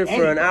can theater rent for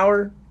an anything.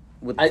 hour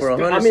for I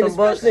 $100 mean, some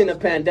bucks, especially in a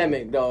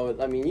pandemic, though.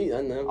 I mean,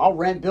 I know. I'll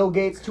rent Bill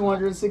Gates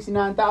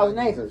 269,000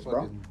 acres,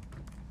 bro.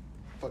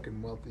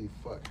 Fucking wealthy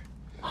fuck.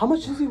 How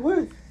much is he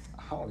worth?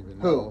 I don't even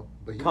Who? know.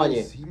 But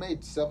Kanye. he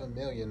made $7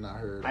 million. I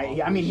heard. I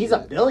off mean, of he's a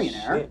shit.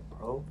 billionaire. Shit,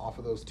 bro. Off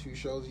of those 2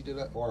 shows he did,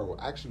 or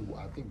actually,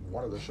 I think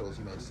one of the shows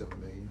he made $7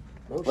 million.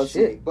 No Let's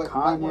shit. see. But you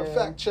might want to Kanye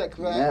fact check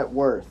that. net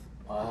worth.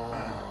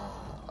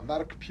 Wow. I'm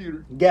not a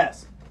computer.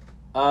 Guess.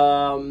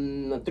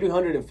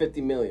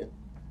 350 million.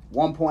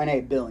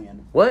 1.8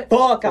 billion. what?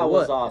 Fuck, I For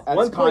was what? off. That's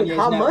 1 point, Kanye's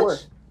how net much?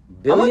 worth.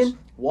 Billion?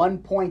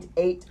 1.8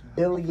 God, he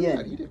billion.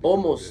 didn't make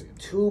Almost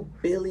 $1 $2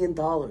 billion.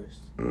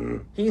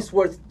 Mm. He's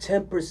worth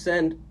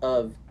 10%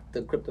 of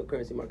the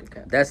cryptocurrency market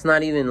cap. That's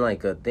not even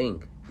like a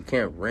thing. You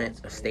can't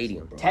rent a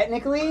stadium, bro.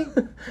 Technically,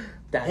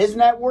 That's his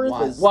net worth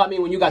wild. is. Well, I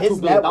mean, when you got $2 his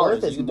billion, net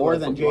worth you is can do more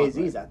whatever than the fuck you want,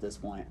 Jay Z's right? at this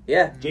point.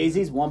 Yeah. Jay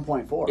Z's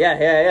 1.4.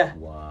 Yeah.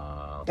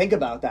 Wow. Think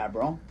about that,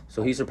 bro.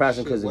 So he's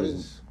surpassing because What of his.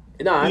 is?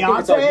 No, I think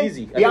it's all Beyonce.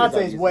 easy. I think it's all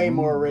Beyonce's Yeezy. way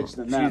more rich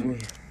than Excuse them. me.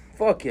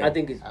 Fuck yeah. I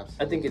think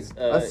it's.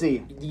 Let's see.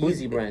 The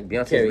Yeezy brand.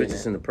 Beyonce's carrying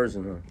richest that. in the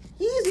person, huh?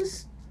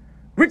 Jesus.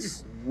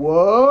 Richest.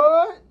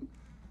 What?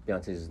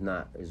 Beyonce is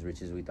not as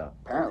rich as we thought.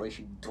 Apparently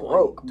she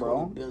broke, 20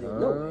 bro. billion.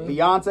 No way.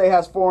 Beyonce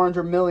has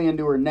 400 million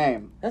to her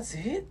name. That's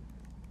it.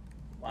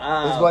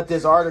 Wow. Is what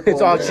this article.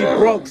 It's all she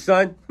broke,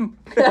 son.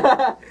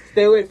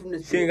 Stay away from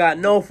this. She ain't got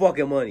no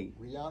fucking money.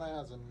 Rihanna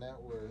has a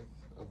net worth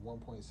of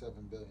 1.7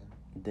 billion.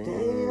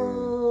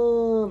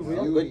 Damn.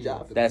 Beauty, Good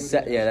job. the That's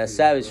beauty that industry,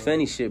 Savage bro.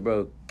 Fenty shit,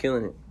 bro.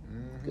 Killing it.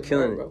 Mhm.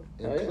 Killing it. bro.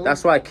 Hell yeah.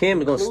 That's why Kim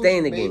gonna stay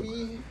in the Includes,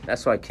 game. baby.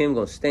 That's why Kim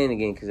gonna stay in the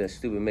game because that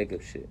stupid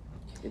makeup shit.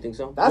 You think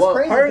so? That's Well,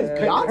 crazy. her 'Cause and-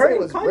 Beyonce her and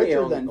was Kanye richer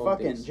own- than own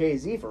fucking things.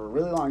 Jay-Z for a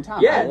really long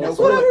time. Yeah, I had no that's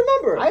what I clue.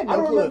 remember. I had no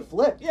don't clue remember. it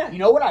flipped. Yeah. You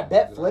know what? I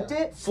bet flipped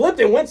it.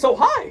 Flipped and went so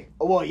high.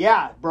 Well,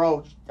 yeah,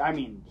 bro. I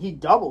mean, he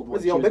doubled what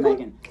Was she he on was Bitcoin?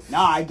 making.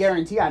 Nah, I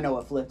guarantee I know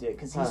it flipped it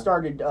because he Huh.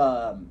 started.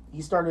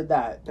 He started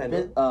that.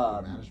 Pandemic.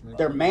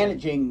 They're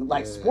managing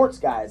like Yeah. sports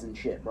guys and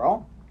shit,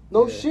 bro.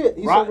 No Yeah. shit.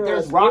 He's Rock, under a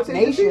there's sports Rock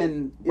agency?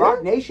 Nation. Yeah.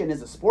 Rock Nation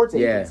is a sports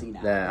Yeah, agency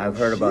now. that I've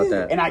heard about shit.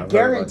 that. And I I've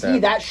heard about guarantee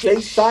that shit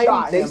They sign-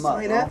 shot they him up,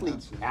 sign bro.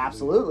 athletes.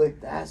 Absolutely.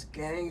 That's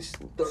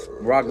gangster.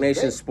 Rock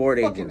Nation sport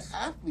Fucking agents.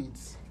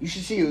 athletes. You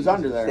should see who's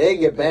under there. They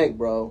get banked,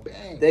 bro.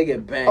 Bang. They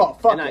get banked. Oh,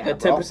 fuck And I yeah, got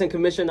bro. 10%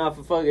 commission off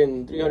of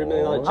fucking $300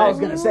 million Whoa. check. I was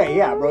gonna say,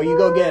 yeah, bro. You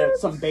go get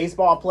some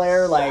baseball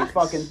player like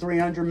fucking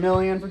 $300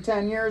 million for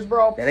 10 years,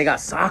 bro. And they got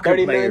soccer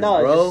 $30 players,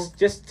 million, bro.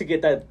 just to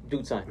get that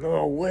dude signed.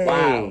 No way.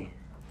 Wow.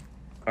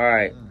 All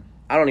right.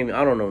 I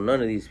don't know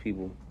none of these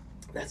people.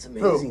 That's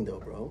amazing, though,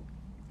 bro.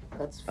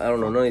 That's I don't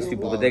know none of these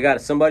people, Wow. but they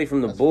got somebody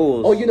from the That's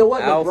Bulls. Oh, you know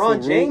what? Al LeBron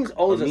Farouk James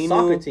owns a Aminu,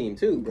 soccer team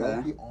too, bro.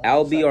 Okay.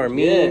 Albie Yeah.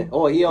 Armin,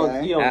 Oh, he owns.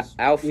 Okay. He owns.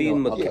 Alfie you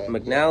know, okay.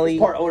 McNally,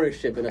 part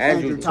ownership in a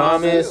Andrew sense.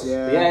 Thomas,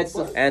 Yeah, it's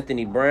a,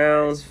 Anthony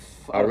Brown, it's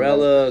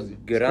Arella crazy,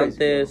 bro.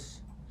 Garantes,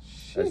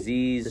 The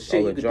Aziz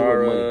shit you could do with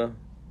Olajara.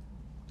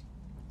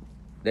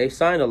 They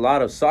signed a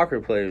lot of soccer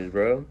players,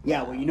 bro.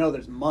 Yeah, well, you know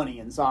there's money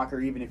in soccer,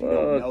 even if you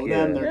don't Fuck know yeah.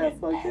 them. They're Yeah, getting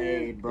fuck yeah.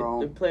 paid,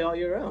 bro. They play all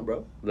year round,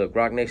 bro. Look,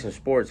 Rock Nation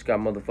Sports got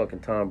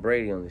motherfucking Tom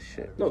Brady on this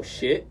shit. No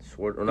shit.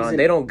 Swear, He's no, in-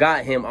 they don't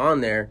got him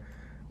on there,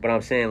 but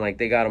I'm saying like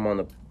they got him on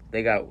the.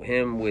 They got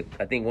him with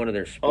I think one of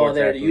their sports. Oh,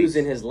 they're athletes.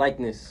 using his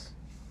likeness.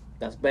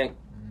 That's bank.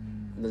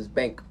 That's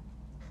bank.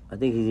 I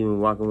think he's even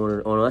rocking one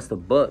of. Oh no, that's the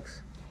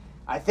Bucks.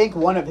 I think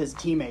one of his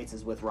teammates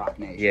is with Rock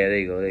Nation. Yeah, there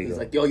you go. There you He's go.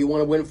 like, yo, you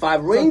want to win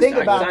 5 So rings? think I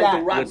about signed that.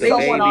 to Rock With the Nation.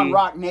 Someone on baby.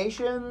 Rock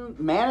Nation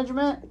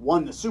management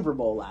won the Super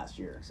Bowl last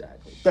year.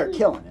 Exactly. They're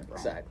killing it, bro.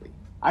 Exactly.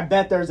 I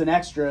bet there's an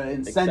extra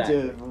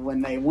incentive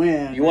when they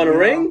win. You want a know?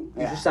 ring? You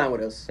Yeah. should sign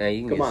with us. Man,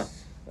 you can Come get, on.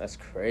 That's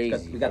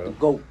crazy. We got the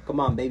bro. GOAT. Come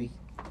on, baby.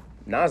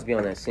 Nas be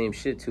on that same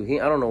shit too.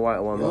 I don't know why.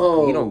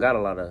 Yo. He don't got a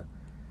lot of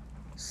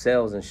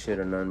sales and shit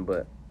or nothing,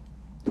 but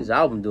his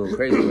album doing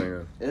crazy right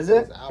now. Is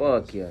it? His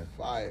album Fuck is yeah.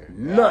 Fire.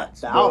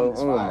 Nuts, the bro. album's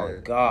Oh fire.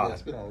 my god. Yeah,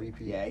 it's been on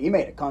repeat. Yeah, he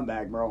made a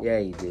comeback, bro. Yeah,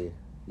 he did.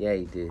 Yeah,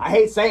 he did. I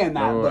hate saying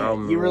that, No, but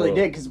I'm he really real.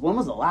 did. Because when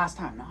was the last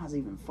time Nas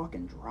even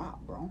fucking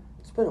dropped, bro?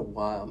 It's been a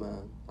while,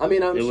 man. I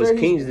mean, I'm It sure was he's-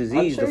 King's I'm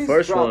Disease, sure the he's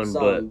first dropped one,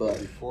 some,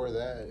 Before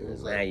that, it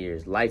was that like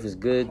year's Life is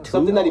Good too.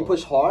 something that he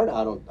pushed hard.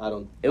 I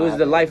don't. It was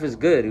the Life is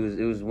Good.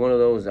 It was one of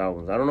those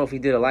albums. I don't know if he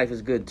did a Life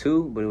is Good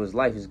too, but it was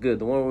Life is Good.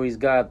 The one where he's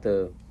got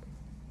the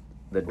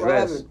Well, I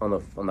dress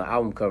haven't- on the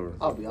album cover.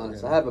 I'll be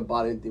honest. I haven't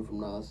bought anything from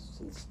Nas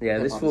since. Yeah,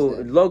 this Hip Hop fool is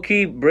Dead. low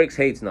key Bricks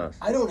hates Nas.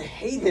 I don't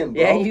hate him,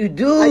 bro. Yeah, you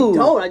do. I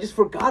don't. I just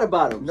forgot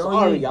about him. No,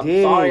 sorry, you I'm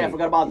did. sorry. I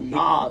forgot about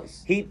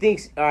Nas. He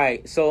thinks all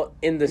right. So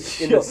in the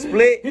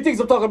split, He thinks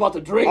I'm talking about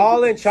the drink.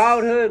 all in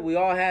childhood, we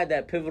all had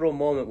that pivotal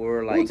moment where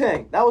we're like,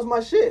 Wu-Tang. That was my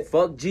shit.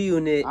 "Fuck G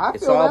Unit. I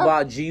It's feel all that.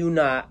 about G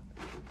Unit."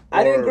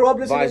 I didn't or grow up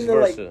listening vice to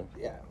like. versa.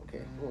 Yeah. Okay.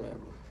 Whatever.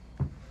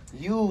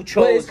 You it's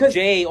chose 'cause-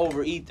 J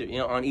over Ether,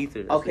 on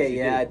Ether. That's what Okay, you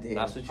yeah, did. I did.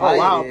 That's what you Oh, I did.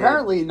 wow. did.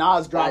 Apparently,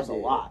 Nas drops a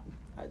did. lot.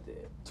 I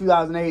did.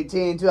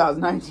 2018,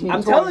 2019,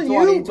 I'm telling you,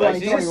 2020,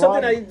 it's just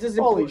something 2021. I just didn't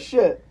Holy push.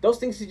 shit. Those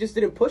things he just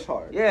didn't push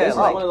hard. Yeah, this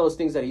like- is one of those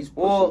things that he's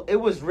pushing. Well, it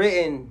was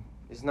written.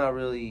 It's not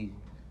really.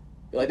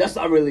 Like that's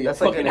not really That's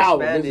a like fucking an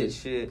album, expanded is it?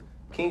 shit.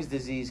 King's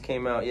Disease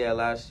came out,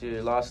 last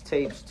year. Lost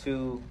Tapes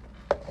 2.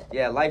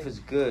 Yeah, Life is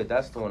Good.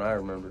 That's the one I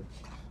remember.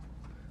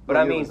 But What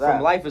I year mean, was from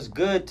that? Life is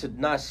Good to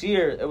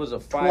Nasir, it was a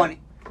 20.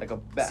 like a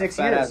 6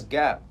 fat years. ass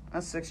gap.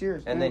 That's 6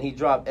 years. And man. then he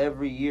dropped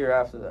every year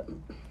after that.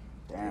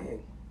 Damn. that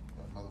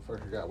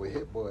motherfucker got with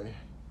Hit Boy.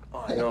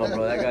 Oh, I know,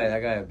 bro. That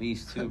guy a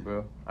beast too,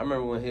 bro. I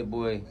remember when Hit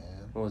Boy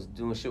Man. was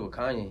doing shit with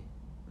Kanye.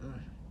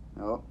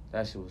 Oh.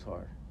 That shit was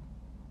hard.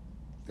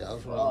 Yeah, I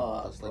was when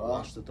Fuck, that's like bro.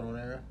 Watch the Throne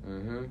era.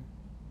 Mm-hmm.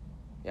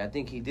 Yeah, I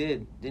think he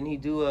did. Didn't he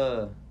do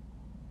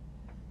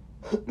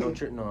No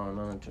Church?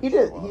 No Church.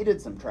 He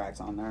did some tracks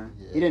on there.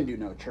 Yeah. He didn't do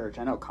No Church.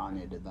 I know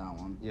Kanye did that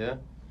one. Yeah.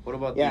 What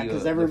about Yeah, the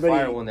 'cause the everybody-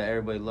 fire one that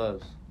everybody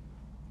loves?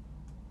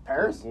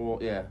 Paris? Well,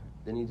 yeah.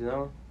 Didn't he do that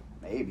one?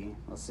 Maybe.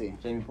 Let's see.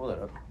 Jamie, pull that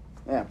up.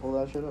 Yeah, pull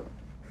that shit up.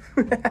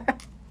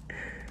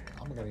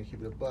 I'm gonna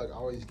keep it a buck. I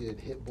always get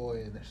Hit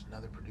Boy, and there's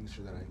another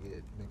producer that I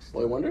get mixed.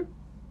 Boy up. Wonder?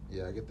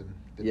 Yeah, I get them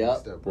Yep.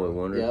 mixed up. Boy bro.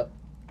 Wonder. Yep.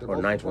 They're Or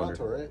both Ninth from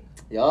Toronto, right?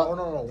 Yep. Oh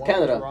no, one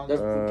Canada. From They're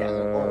Toronto. from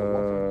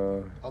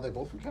Canada. Oh, are they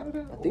both from Canada?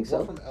 I think One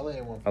so. from LA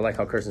and one I from like how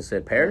Canada. Kirsten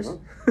said Paris. No,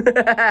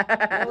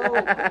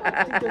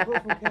 I think they're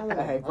both from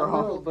Canada. Hey, I bro.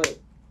 don't know, but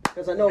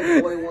because I know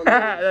Boy Wonder.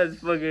 That's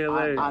fucking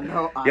hilarious. I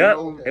know. I Yep,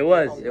 know.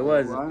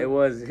 it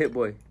was Hit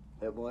Boy.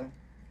 Hit Boy.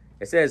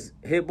 It says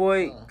Hit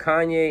Boy,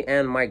 Kanye,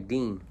 and Mike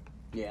Dean.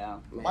 Yeah.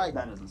 Mike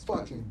That doesn't surprise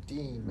me. fucking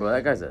Dean. Bro,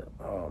 that guy's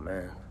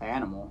man,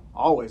 Animal.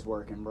 Always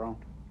working, bro.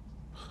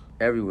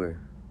 everywhere.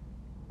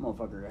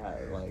 Motherfucker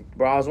had like.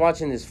 Bro, I was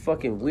watching this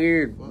fucking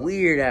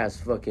weird ass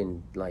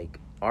fucking like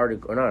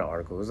article, or not an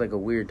article. It was like a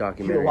weird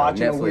documentary. You were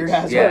watching on a Netflix.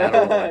 weird-ass Yeah, I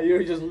don't know why. You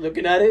were just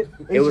looking at it.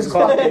 It was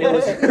called.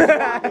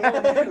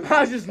 I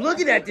was just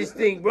looking at this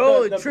thing,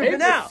 bro, The and tripping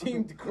paper out.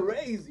 seemed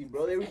crazy,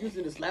 bro. They were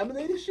using this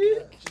laminated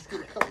shit. Just get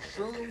a couple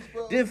shrooms,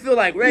 bro. Didn't feel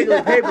like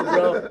regular paper,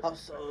 bro. I'm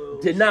so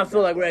Did not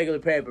feel like regular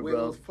paper, Wait,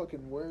 bro. those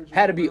fucking words.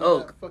 Had to be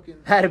oak. Fucking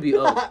Had to be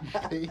oak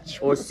page.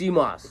 or sea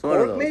moss. One of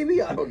Pork, those.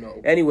 maybe? I don't know.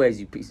 Anyways,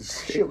 you piece of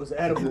shit. Shit was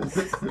edible.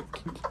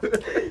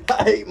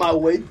 I ate my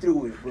way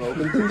through it, bro.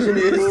 Conclusion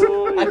is,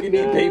 I can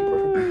eat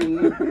paper.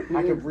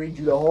 I could read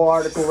you the whole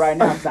article right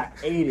now because I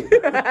ate it.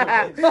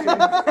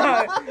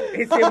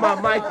 It's in my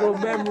micro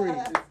memory.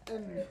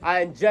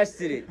 I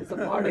ingested it. It's a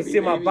part of It's me,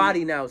 in my baby.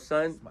 body now,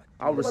 son.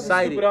 I'll What's a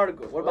recite stupid it.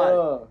 article? What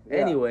about it?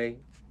 Anyway,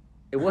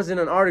 it wasn't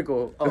an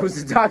article. It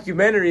was a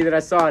documentary that I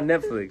saw on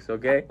Netflix,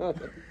 okay?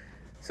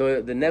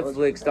 So the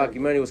Netflix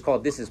documentary was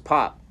called This Is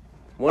Pop.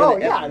 One of Oh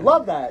the yeah, I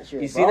love that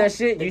shit. You see bro. that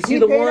shit? The You see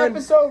the T-Pain one?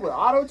 episode with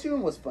auto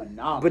tune was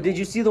phenomenal. But did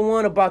you see the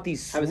one about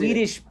these Haven't seen it.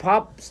 Swedish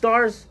pop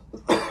stars?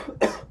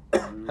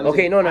 Haven't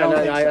Okay, seen no, I don't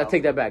think I so.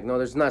 take that back. No,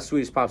 there's not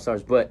Swedish pop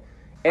stars, but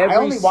I every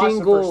only watched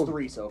the first single,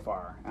 3 so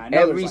far. I know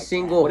every there's like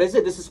single, it. What is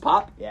it? This is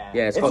pop. Yeah,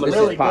 Yeah, it's called This Is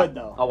really Pop. good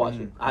though. I'll watch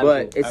it. I haven't seen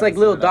but it. it's I like haven't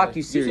little seen it either. docu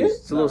You series. see it?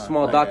 It's a little No,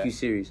 small not yet. docu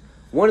series.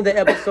 One of the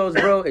episodes,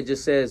 bro, it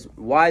just says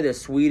why the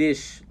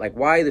Swedish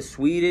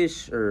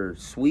or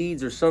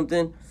Swedes or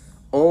something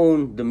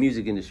own the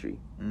music industry.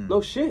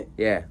 No shit.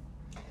 Yeah.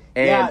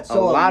 And Yeah,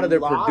 so a lot of their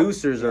lot-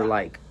 producers are yeah.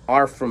 like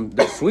are from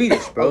the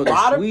Swedish, A bro. lot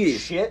They're of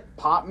Swedish. shit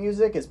pop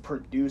music is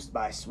produced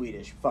by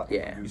Swedish fucking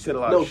Yeah. You producers. said a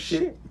lot No of shit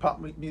shit. pop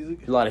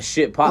music. A lot of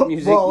shit pop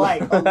music. Well,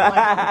 like, a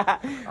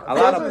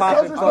lot of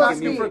pop and fucking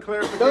be, music.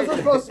 those are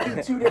supposed to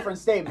be 2 different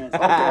statements.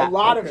 Okay, a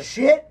lot of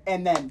shit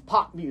and then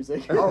pop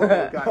music. Oh,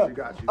 okay,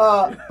 got you.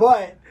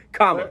 But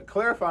Comma.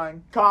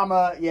 Clarifying.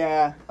 comma,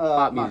 yeah,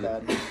 Pop my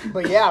music. bad.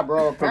 But yeah,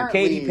 bro. From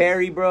apparently- Katy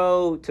Perry,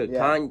 bro, to Yeah.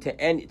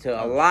 Kanye,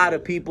 to a lot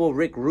of people,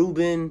 Rick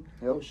Rubin,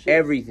 Oh, shit.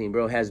 everything,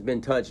 bro, has been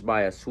touched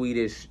by a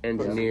Swedish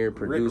engineer,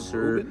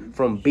 producer, Rubin?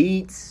 from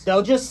beats.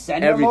 They'll just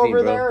send Everything, them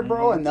over bro. there,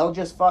 bro, and they'll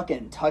just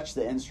fucking touch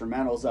the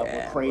instrumentals up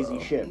with crazy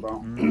bro. shit,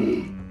 bro.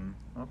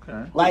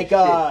 Okay. Like,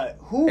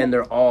 who And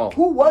they're all.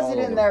 who was all it of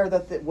in them. there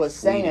that was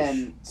Swedish.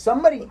 saying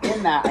somebody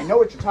in that? I know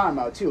what you're talking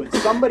about too, and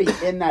somebody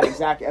in that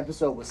exact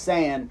episode was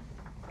saying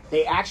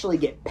they actually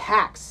get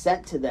packs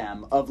sent to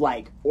them of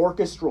like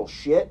orchestral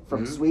shit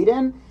from Mm-hmm.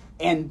 Sweden,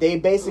 and they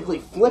basically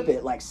flip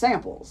it like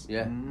samples.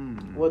 Yeah.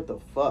 What the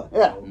fuck?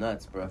 Yeah,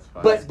 Nuts, bro.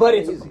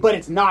 but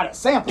it's not a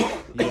sample.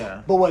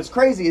 Yeah. But what's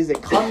crazy is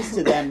it comes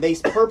to them. They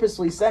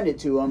purposely send it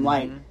to them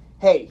like,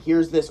 hey,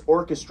 here's this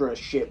orchestra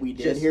shit we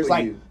did. Just Here's for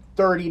like you.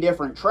 30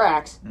 different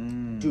tracks.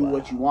 Do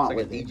what you want It's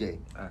like with a it. DJ.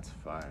 That's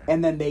fire.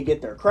 And then they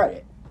get their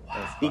credit.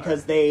 That's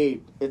Because fire.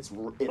 it's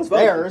fine.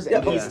 theirs, Yeah,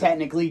 and but- he's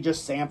technically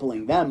just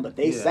sampling them, but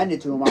they Yeah. send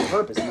it to him on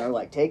purpose, and they're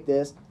like, take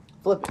this,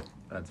 flip it.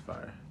 That's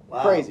fire.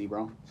 Wow. Crazy,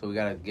 bro. So we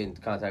gotta get in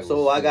contact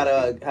So with I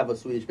gotta have a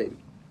Swedish baby.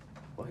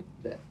 What?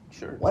 That.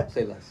 Sure. What?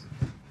 Say less.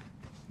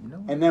 You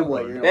know And then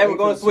what? You're gonna Yeah, wait we're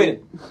going for to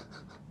Sweden.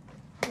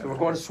 We're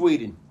going to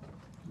Sweden.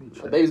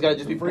 The baby's gotta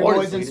just be Free born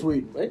boys in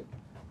Sweden. Right?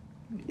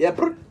 Yeah,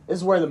 brr. This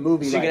is where the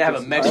movie. So you're like, gonna have a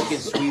just Mexican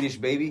cuts. Swedish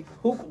baby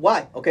Who?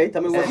 Why? Okay,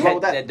 tell me what's wrong that,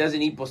 with that. that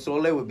doesn't eat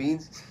pozole with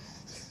beans.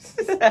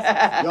 Yo,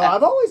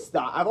 I've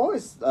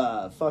always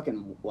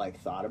fucking like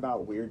thought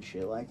about weird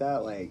shit like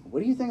that. Like,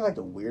 what do you think like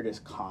the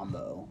weirdest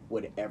combo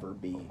would ever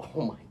be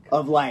Oh my god.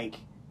 of like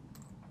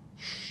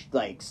Two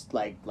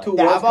that? worlds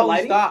I've always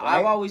colliding, thought. right?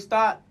 I've always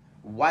thought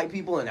white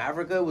people in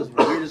Africa was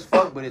weird as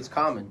fuck, but it's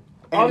common,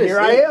 And here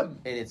I Obviously. am,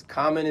 and it's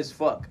common as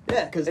fuck.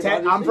 Yeah, because it's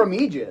I'm obviously- from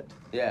Egypt.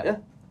 Yeah. Yeah.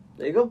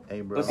 There you go.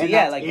 Hey, bro. But see, And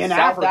yeah, that's like in South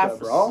Africa, Africa,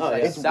 bro. Oh, yeah.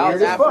 It's South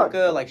weird as fuck.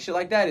 Africa, like shit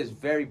like that, is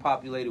very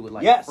populated with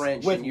like Yes,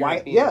 French with and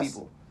white. European Yes,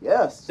 people.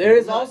 yes. There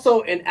is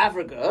also in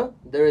Africa,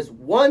 there is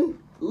one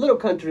little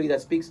country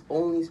that speaks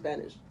only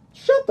Spanish.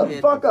 Shut the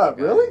Get fuck the up, fuck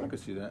out. really? I could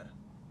see that.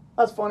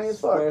 That's funny as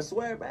fuck.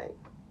 Swear, bang.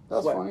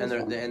 That's Swear. funny. And as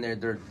they're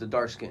fuck. they're the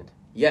dark skinned.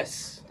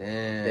 Yes.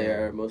 Damn.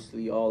 They're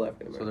mostly all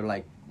African So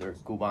American. they're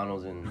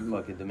Cubanos and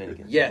fucking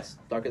Dominicans. Yes.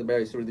 Darker the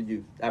berries, through the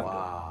youth. Africa.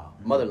 Wow.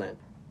 Motherland.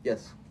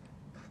 Yes.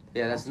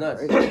 Yeah, that's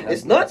nuts.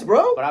 It's nuts,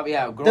 bro. But The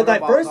growing up, I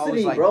was always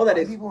diversity, like, bro, that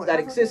white is people in that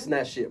Africa? exists in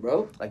that shit,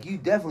 bro. Like you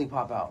definitely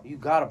pop out. You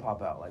gotta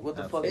pop out. Like what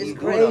the fuck? It's are you It's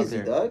doing out crazy,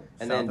 there? dog.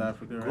 And South then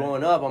Africa, right?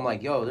 growing up, I'm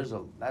like, yo,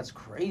 that's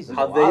crazy.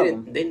 How a lot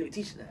of they didn't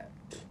teach that.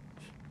 They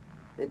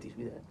didn't teach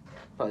me that.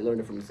 Probably learned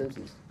it from The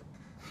Simpsons.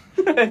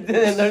 Then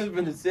there's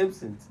been The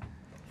Simpsons.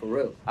 For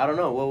real. I don't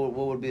know. What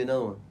would be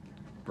another one?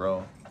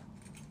 Bro,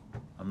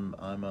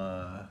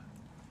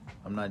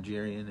 I'm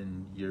Nigerian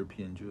and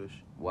European Jewish.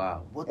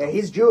 Wow. What Hey,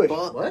 he's Jewish.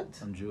 fuck? What?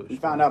 I'm Jewish. He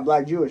found out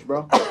black Jewish,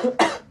 bro.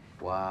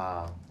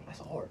 Wow. That's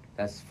hard.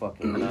 That's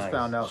fucking I nice. just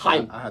found out.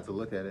 Hype. I had to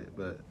look at it,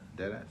 but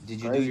deadass.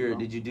 Did you Crazy, do your bro.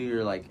 Did you do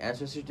your like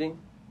ancestor thing?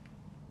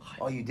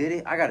 Oh, you did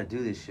it? I gotta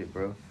do this shit,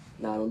 bro.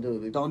 Nah, don't do it,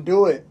 baby. Don't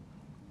do it.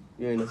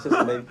 You're in the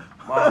system, baby.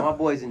 My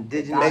boy's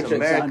indigenous Matrix,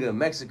 America, son.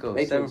 Mexico,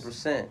 Matrix.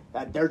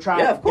 7%. They're trying.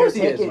 Yeah, of course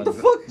they're he is. taking- What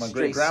the fuck? My Straight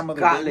great grandmother.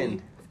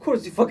 Scotland. Of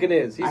course he fucking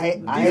is. He's, I hate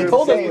he to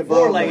told us say it,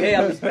 before, bro, like, but- hey,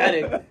 I'm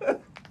Hispanic.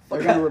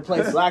 They're gonna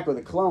replace black with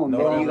a clone, No,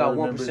 bro. And you got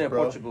remembers, 1%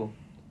 bro. Portugal.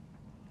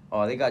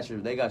 Oh, they got your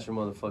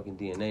motherfucking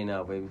DNA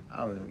now, baby.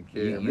 I don't even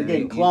care. You- man. You're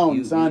getting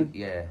cloned, son.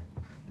 yeah.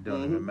 It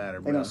don't even matter,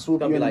 They're bro. gonna swoop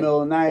Gonna you in be the like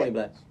middle of the 20 night.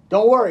 blacks.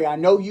 Don't worry, I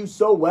know you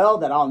so well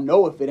that I'll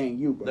know if it ain't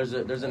you, bro.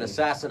 There's an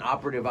assassin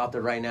operative out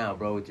there right now,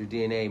 bro, with your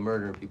DNA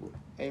murdering people,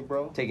 Hey,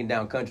 bro. taking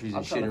down countries I'm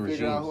and trying shitting to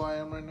figure out regimes. who I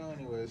am right now,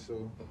 anyway.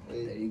 So, There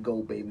hey. you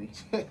go, baby.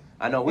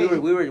 I know we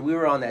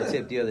were on that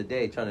tip the other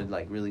day, trying to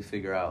like really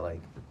figure out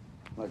like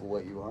Like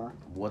what you are?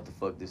 what the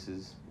fuck this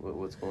is,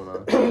 what's going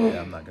on.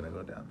 Yeah, I'm not gonna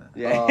go down that.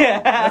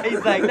 Yeah,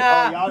 he's like,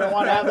 nah. Oh, y'all don't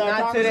want to have that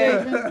not today.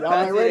 conversation? Y'all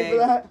Not ain't ready today. for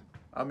that?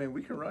 I mean,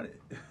 we can run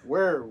it.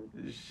 Where?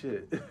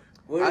 Shit.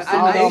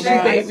 I don't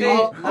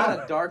know, man.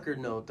 Not a darker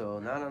note though.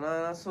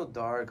 Not so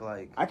dark.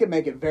 Like I can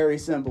make it very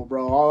simple,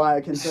 bro. All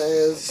I can say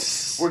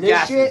is we're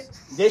this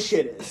gases.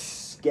 shit is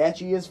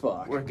sketchy as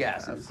fuck. We're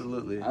gases.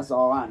 Absolutely. That's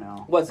all I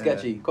know. What's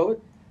sketchy? COVID?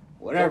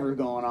 Whatever's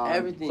going on.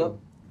 Everything.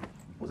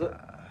 What's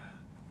up?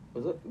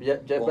 What's up?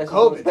 Jeff Well, Bezos going to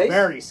COVID's space?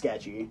 very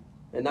sketchy.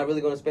 And not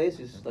really going to space.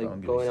 He's just Don't like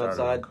get me going started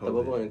outside on the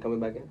bubble COVID. and coming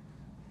back in.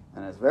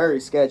 And it's very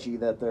sketchy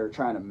that they're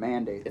trying to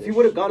mandate If this he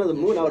would have shit- gone to the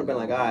this moon, I shit would have been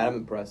like, going alright, on. I'm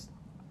impressed.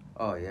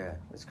 Oh yeah,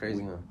 it's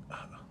crazy, huh?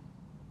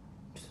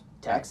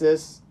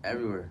 Texas.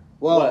 Everywhere.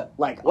 Well, What?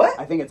 like What?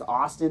 I think it's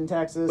Austin,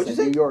 Texas, What'd you and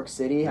say? New York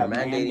City have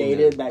They're mandating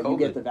mandated the that you COVID.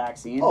 get the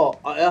vaccine. Oh,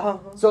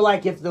 So,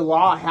 like, if the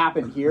law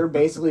happened here,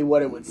 basically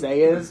what it would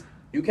say is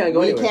you can't go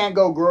we anywhere. can't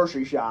go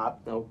grocery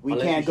shop. No, We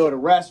unless can't you go to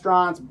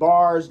restaurants,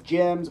 bars,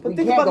 gyms. But we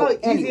think can't about go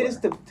how easy anywhere. it is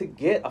to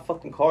get a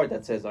fucking card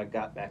that says I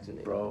got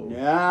vaccinated. Bro.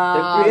 Yeah,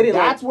 They're creating,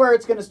 that's like- where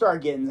it's gonna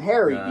start getting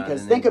hairy Nah,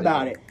 because then think they-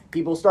 about it.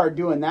 People start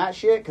doing that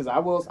shit because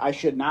I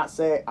should not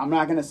say. I'm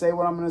not gonna say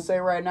what I'm gonna say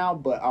right now,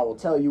 but I will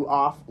tell you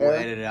off We'll air.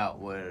 edit it out.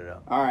 We'll edit it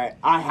out. All right,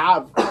 I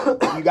have.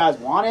 If you guys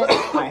want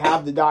it, I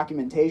have the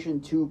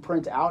documentation to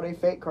print out a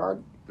fake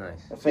card,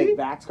 Nice. a fake See?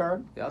 vax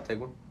card. Yeah, I'll take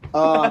one.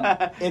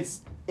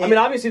 It's. I mean,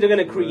 obviously they're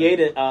going to create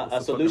a What's the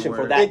solution fucking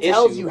for word? that it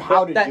tells issue. you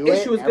how to that do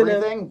issue it, is gonna-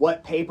 everything,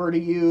 what paper to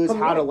use, Come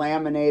how to on.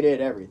 laminate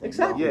it, everything.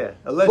 Exactly. Yeah,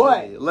 allegedly.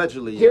 But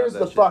allegedly. here's yeah,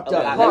 the that shit. fucked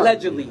up part.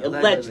 Allegedly.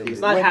 It's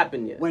not When-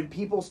 happened yet. When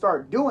people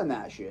start doing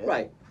that shit,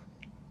 Right.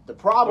 the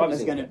problem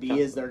Obviously, is going to be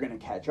is they're going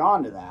to catch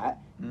on to that.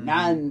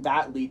 And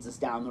that leads us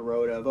down the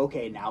road of,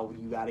 okay, now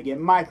you got to get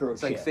microchipped.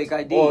 It's like fake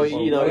ID. Or,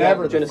 you know,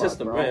 whatever whatever the the fuck,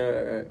 system, bro.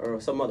 right, or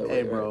some other way.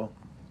 Hey, right? bro.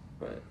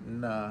 Right.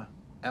 Nah.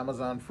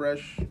 Amazon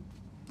Fresh.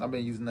 I've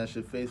been using that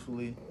shit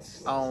faithfully.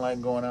 I don't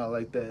like going out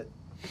like that.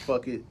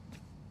 Fuck it.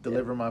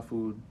 Deliver my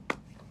food.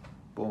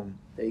 Boom.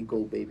 There you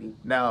go, baby.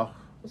 Now,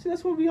 See,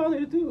 that's what we all need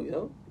to do, you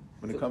know?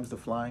 when it comes to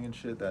flying and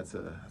shit, that's a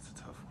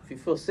tough one. If you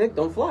feel sick,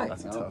 don't fly.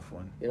 That's a tough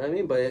one. You know what I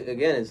mean? But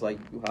again, it's like,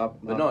 But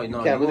no, you you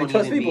can't really won't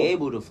trust even people. be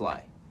able to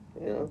fly,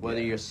 You know?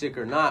 whether you're sick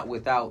or not,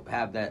 without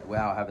having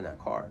that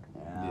card.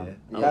 Yeah.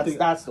 Yeah.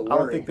 That's the I don't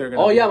worry. think they're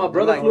gonna. Oh be yeah, able my to-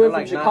 brother like- flew in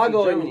like from Nazi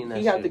Chicago Germany and and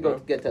he that had to shit, go bro.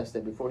 get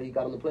tested before he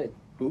got on the plane.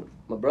 Who?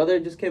 My brother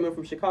just came in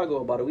from Chicago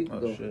about a week Oh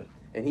ago, shit.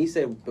 and he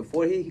said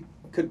before he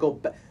could go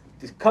back,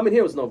 coming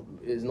here is no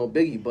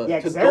biggie, but Yeah,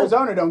 to because go-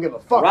 Arizona don't give a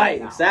fuck. right,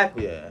 now.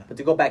 exactly. Yeah. But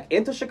to go back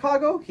into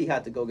Chicago, he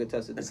had to go get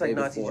tested. It's the like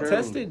day Nazi before.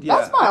 Germany. Tested. Yeah.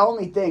 That's my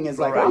only thing is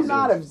like Crazy.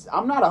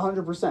 I'm not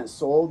 100%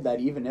 sold that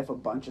even if a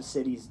bunch of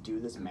cities do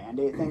this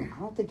mandate thing, I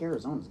don't think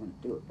Arizona's going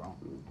to do it, bro.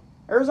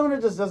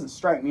 Arizona just doesn't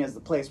strike me as the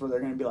place where they're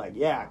going to be like,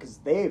 yeah, because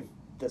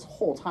this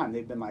whole time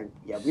they've been like,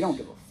 yeah, we don't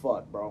give a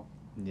fuck, bro.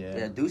 Yeah,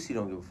 Yeah. Ducey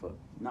don't give a fuck.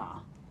 Nah.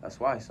 That's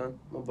why, son.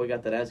 My boy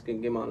got that ass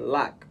game on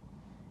lock.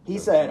 He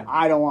said,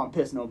 I don't want to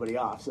piss nobody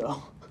off,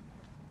 so.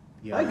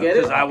 Yeah. I get it.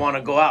 Because I want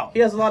to go out. He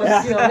has a lot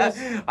of, you know, he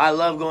has, I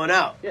love going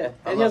out. yeah,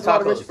 I and he love has a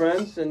lot of rich tacos.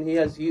 friends, and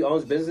he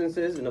owns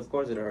businesses, and of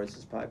course it hurts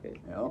his pocket.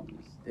 Yep.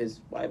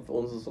 His wife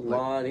owns a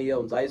salon. He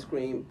owns ice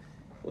cream.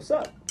 What's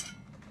up?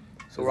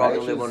 So we're all As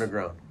gonna live much as-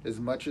 underground. As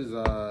much as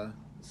So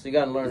you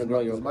gotta learn to grow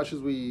your as own. much as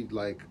we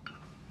like,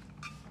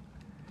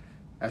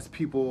 as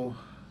people,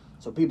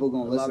 So people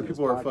going a to lot listen of to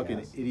people this are fucking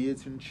podcast.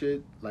 idiots and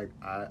shit. Like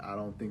I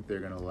don't think they're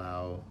gonna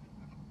allow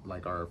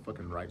like our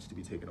fucking rights to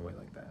be taken away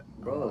like that.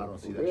 Bro, I don't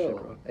see for that real. shit,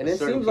 bro. And it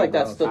Certain seems like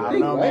people, that's the I thing,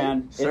 don't know, right?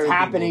 man. Certain It's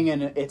happening,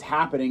 people. and it's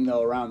happening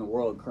though around the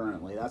world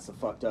currently. That's the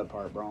fucked up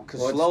part, bro. Because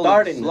Well, it's slowly,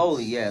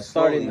 starting- yeah,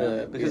 starting slowly.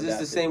 to be Because it's the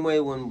adapted. same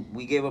way when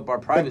we gave up our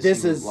privacy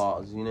this is-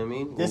 laws. You know what I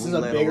mean? This When is we a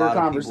let bigger lot of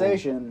people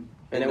conversation.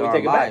 And into then we our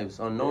take it back. lives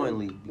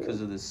unknowingly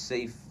because of the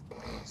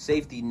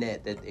safety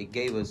net that it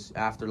gave us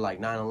after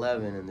like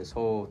 9/11 and this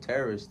whole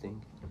terrorist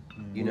thing.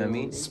 You know what I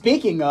mean?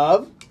 Speaking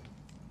of,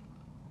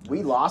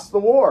 we lost the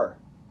war.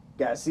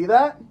 Guys, see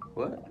that?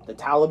 What? The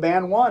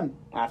Taliban won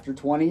after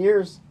 20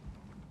 years.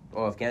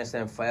 Oh,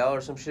 Afghanistan fell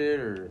or some shit,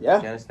 or Yeah.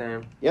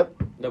 Afghanistan?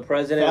 The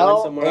president went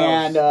Fell, somewhere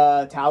and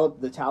else.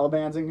 the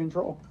Taliban's in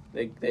control.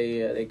 They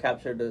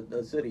captured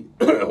the city,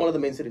 one of the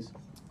main cities,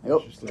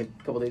 Yep. like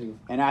a couple days ago.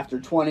 And after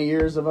 20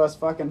 years of us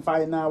fucking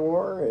fighting that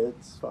war,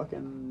 it's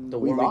fucking The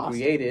we war lost. we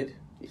created.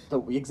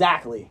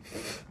 Exactly.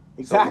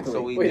 Exactly.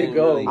 So we Way to didn't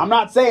go. really- I'm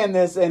not saying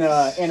this in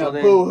a So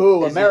then,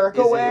 boo-hoo is it-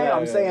 America is it- way. yeah,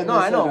 I'm yeah. saying No,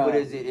 this I know, in a, but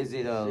is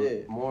it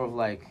Shit. more of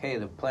like, hey,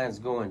 the plan's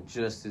going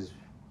just as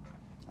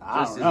I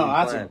just don't as know. we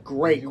That's a planned?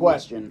 great You-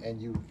 question.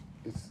 And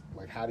it's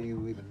like, how do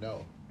you even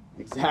know?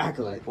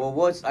 Exactly.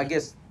 well? I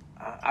guess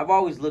I've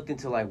always looked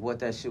into like what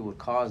that shit would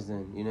cause.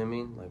 Then you know what I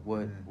mean? Like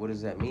what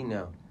does that mean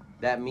now?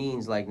 That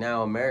means like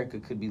now America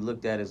could be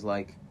looked at as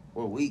like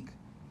we're weak.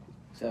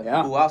 So,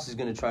 Yeah. Who else is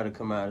gonna try to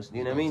come at us?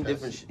 You know what I mean?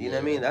 That's- Different. You know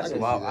what I mean? yeah, That's I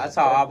can how see that. that's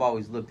how I've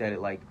always looked at it.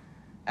 Like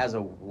as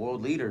a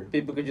world leader,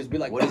 People could just be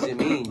like, what does it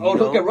mean? Oh, you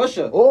look know? at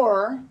Russia.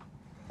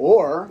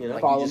 Or You know,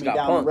 like, follow you just me got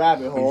down punked. the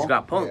rabbit You hole. just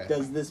got punked. Yeah.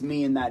 Does this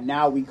mean that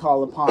now we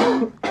call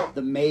upon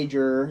the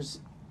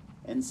majors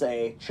and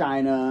say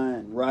China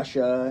and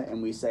Russia,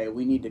 and we say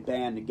we need to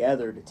band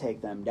together to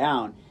take them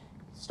down,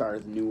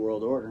 start the New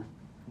World Order.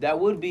 That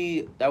would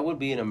be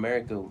an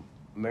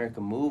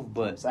America move,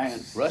 but I'm saying.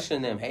 Russia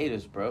and them hate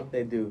us, bro.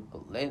 They do.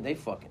 They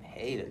fucking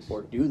hate us.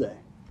 Or do they?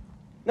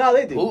 No,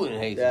 they do. Putin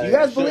hates Yeah, us. Do you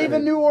guys sure. believe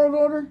in New World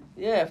Order?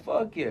 Yeah,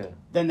 fuck yeah.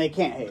 Then they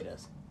can't hate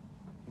us.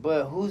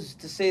 But who's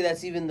to say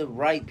that's even the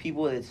right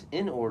people that's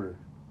in order?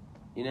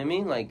 You know what I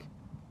mean? Like,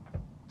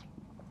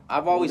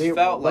 I've always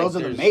felt like those are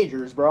the there's-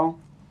 majors, bro.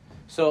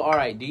 So, all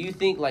right, do you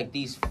think, like,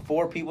 these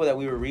 4 people that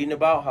we were reading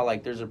about, how,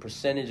 like, there's a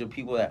percentage of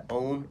people that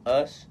own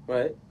us?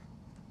 Right.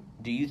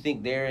 Do you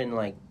think they're in,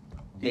 like,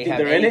 Do you they think have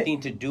they're in it?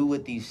 anything to do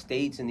with these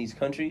states and these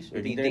countries? Or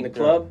do you they're in think the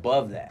they're club?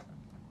 above that?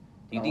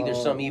 Do you think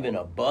there's something even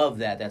above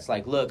that that's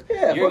like, look,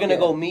 Yeah, you're fuck going to yeah.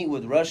 go meet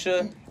with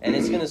Russia, and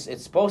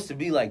it's supposed to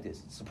be like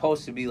this. It's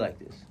supposed to be like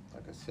this.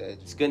 Like I said,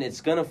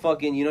 It's gonna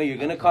fucking, you know, you're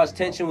gonna cause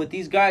tension with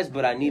these guys,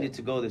 but I need it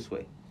to go this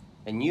way.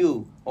 And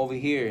you over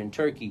here in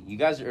Turkey, you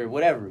guys or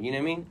whatever, you know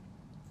what I mean?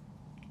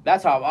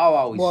 That's how I've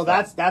always Well,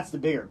 felt. that's the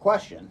bigger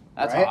question.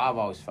 That's right? how I've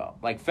always felt.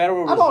 Like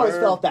Federal Reserve, I've always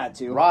felt that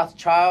too.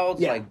 Rothschilds,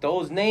 Yeah. like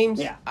those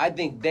names. Yeah. I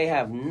think they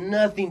have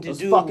nothing to Those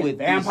do fucking with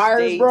vampires,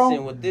 these states bro.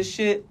 and with this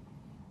shit.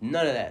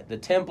 None of that. The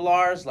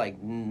Templars,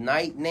 like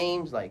knight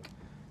names, like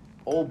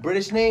old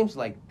British names,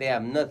 like they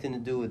have nothing to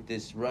do with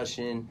this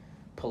Russian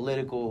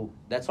political.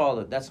 That's all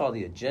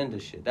the agenda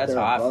shit. That's They're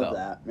how I above felt.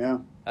 that. Yeah.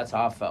 That's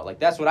how I felt. Like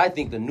that's what I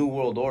think the New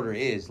World Order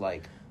is.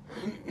 Like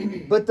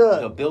But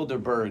the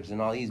Bilderbergs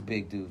and all these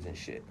big dudes and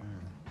shit.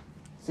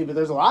 but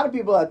there's a lot of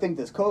people that think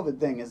this COVID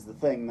thing is the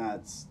thing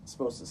that's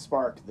supposed to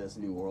spark this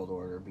New World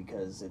Order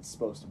because it's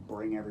supposed to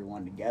bring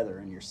everyone together,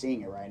 and you're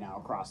seeing it right now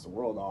across the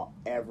world.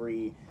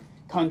 Every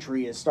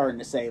country is starting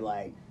to say,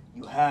 like,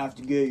 you have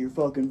to get your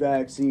fucking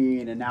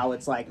vaccine, and now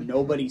it's like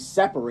nobody's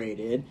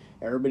separated.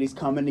 Everybody's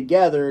coming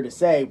together to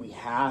say, we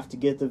have to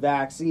get the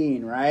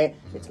vaccine, right?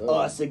 It's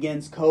us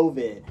against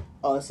COVID,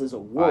 us as a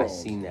world. I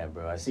seen that,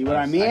 bro. See what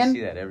I I mean?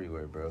 see that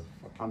everywhere, bro.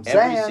 I'm Every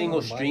saying. single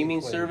Money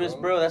streaming play, service,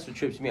 bro. bro, that's what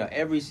trips me out.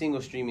 Every single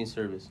streaming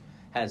service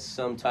has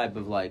some type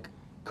of like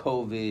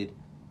COVID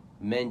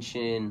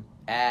mention,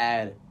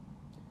 ad,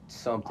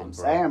 something, I'm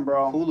bro. saying,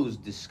 bro. Hulu's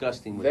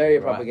disgusting with Very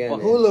it, bro. I propaganda.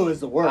 fucking- Hulu is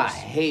the I worst.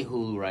 hate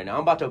Hulu right now.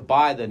 I'm about to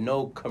buy the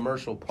no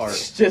commercial part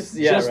Just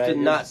just right. to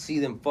not see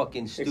them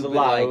fucking It's stupid a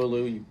lot, like.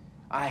 Hulu. You-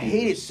 I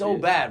hate it so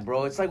Shit. bad,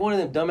 bro. It's like one of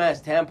them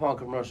dumbass tampon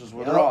commercials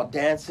where they're Yep. all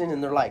dancing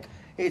and they're like,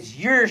 "It's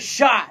your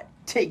shot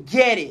to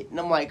get it," and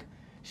I'm like,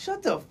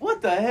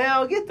 what the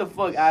hell? Get the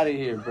fuck out of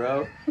here,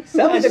 bro.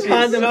 Sell me That the shit's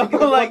condoms. so- and get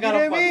the like, fuck you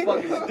know out what I of mean?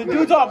 my fucking- The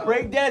dude's all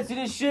breakdancing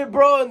and shit,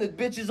 bro, and the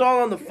bitch is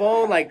all on the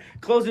phone, like,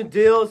 closing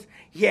deals.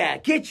 Yeah,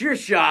 get your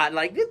shot.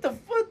 Like, get the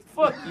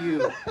fuck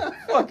you.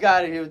 Fuck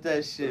out of here with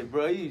that shit,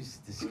 bro. You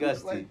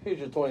disgusting. Like, Here's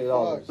your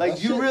 $20. Like,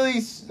 that you shit- really,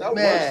 that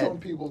man. works on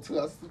people too.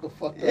 That's the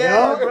fuck.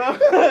 Yeah,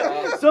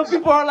 bro. Some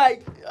people are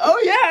like,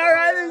 "Oh yeah, all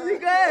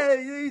right, go ahead,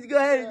 you go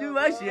ahead and do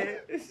my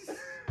shit."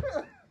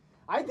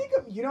 I think,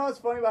 you know what's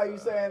funny about you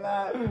saying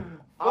that?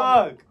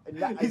 Fuck.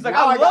 He's like,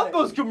 I love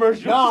those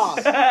commercials. No,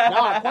 quite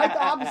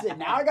the opposite.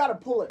 Now I gotta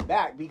pull it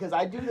back because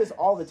I do this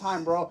all the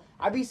time, bro.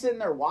 I be sitting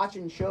there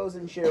watching shows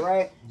and shit,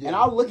 right? Yeah. And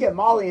I'll look at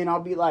Molly and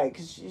I'll be like,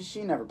 cause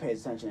she never pays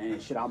attention to any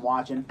shit I'm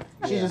watching.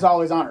 She's Yeah. just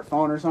always on her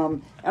phone or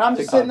something. And I'm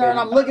just TikTok, sitting there and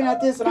baby. I'm looking at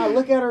this and I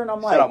look at her and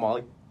I'm Shut up, like,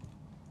 Molly.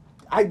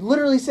 I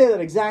literally say that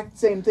exact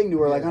same thing to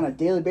her, like Yeah. on a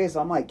daily basis.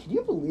 I'm like, can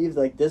you believe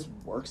like this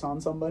works on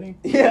somebody?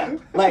 Yeah.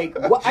 Like,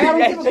 what, I don't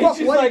Yeah, give a fuck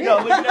she's what like, it no,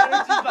 is. looking at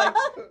her, she's like,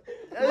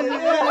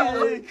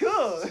 yeah,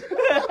 cool.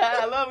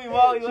 I love you,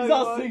 Molly. Love She's you,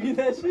 all Molly. singing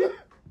that shit.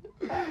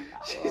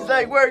 She's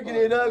like working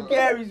it up,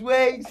 carries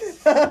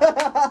weights.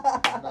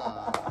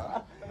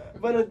 Nah.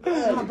 But it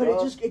does, Nah, but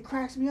bro. it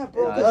cracks me up,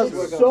 bro, Nah, because it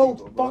it's does so work on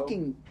people, bro.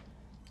 fucking.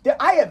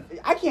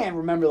 I can't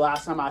remember the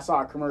last time I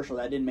saw a commercial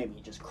that didn't make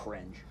me just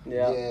cringe.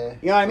 Yeah.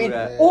 You know what I mean? True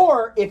that.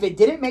 Or if it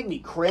didn't make me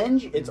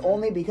cringe, it's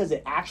only because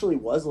it actually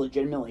was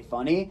legitimately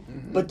funny.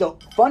 But the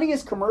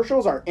funniest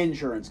commercials are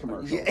insurance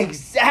commercials. Yeah,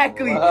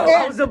 exactly. Wow.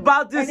 I was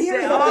about to And say,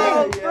 here's the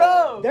oh, thing.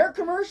 bro. Their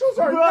commercials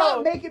are Bro.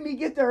 not making me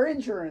get their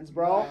insurance,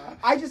 bro. Nah.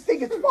 I just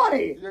think it's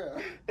funny. Yeah.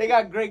 They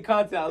got great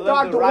content. I love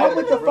Dog, the the one writers,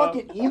 with the bro.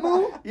 fucking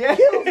emu Yeah,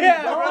 kills me,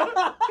 yeah, bro.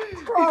 bro.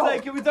 Bro. He's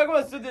like, can we talk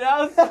about something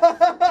else?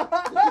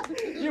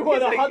 You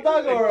want He's a hot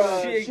dog or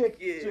a chick?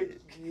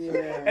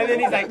 Yeah. And then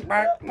he's like,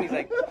 bark. He's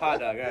like, hot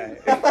dog, all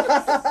right.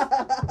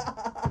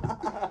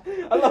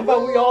 I love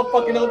how we all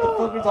fucking know what the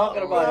fuck we're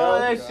talking about. Oh, huh?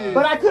 that shit.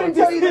 But I couldn't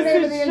tell you the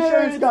name of the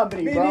insurance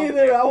company, Me bro.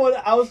 neither. I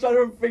was trying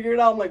to figure it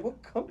out. I'm like,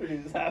 what company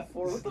is that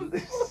for? What the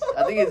fuck?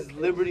 I think it's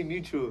Liberty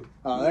Mutual.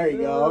 Oh, there you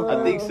go.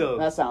 I think so.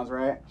 That sounds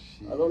right.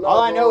 I don't know.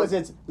 All I know bro. is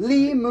it's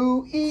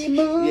Limu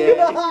Emu.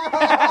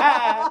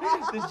 Yeah.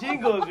 The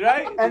jingles,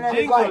 right? And The then it's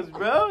jingles, like-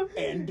 bro.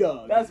 And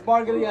Doug. That's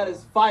marketing at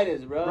its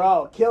finest, bro.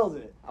 Bro, kills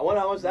it. I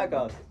wonder how much that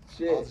costs. I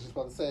Shit. was just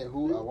about to say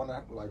who I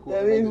wonder like who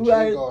I made mean, the who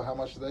I- jingle, how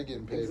much are they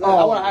getting paid? Exactly.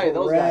 I wanna hire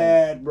those guys.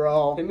 Red,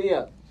 bro. Hit me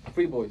up.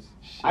 Free boys.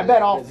 I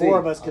bet all Shit. four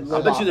of us could I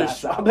live bet you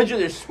off they're. that I bet you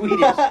they're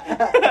Swedish.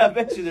 I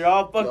bet you they're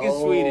all fucking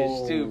No.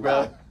 Swedish too,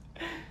 bro.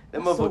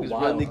 Them That's so motherfuckers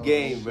wild. run the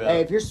game, bro.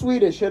 Hey, if you're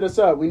Swedish, hit us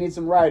up. We need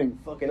some writing.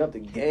 Fucking up the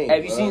game.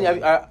 Have you bro.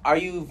 seen? Are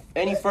you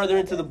any further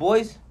into The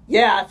Boys?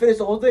 Yeah, I finished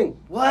the whole thing.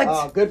 What?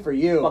 Oh, good for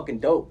you. Fucking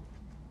dope.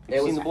 Have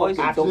you seen The Boys?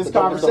 fucking After dope. this The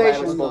dopest stuff I ever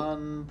conversation- smoked.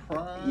 On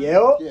Prime.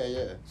 Yep. Yeah,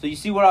 yeah. So you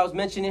see what I was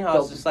mentioning? How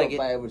it's Dopest just like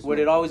stuff I ever what smoked.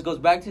 it always goes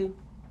back to.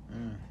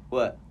 Mm.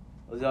 What?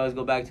 What does it always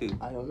go back to?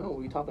 I don't know. What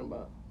are you talking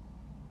about?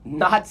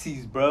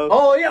 Nazis, bro.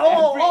 Oh yeah.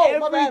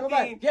 My bad.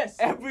 Everything- Yes.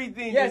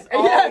 Everything Yes, just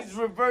always yes.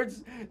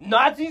 reverts.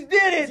 Nazis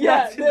did it. Yeah.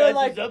 Nazis, They're Nazis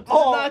like, up to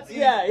oh, Nazis.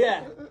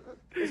 yeah.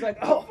 It's like,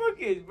 Oh, oh, fuck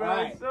it, bro.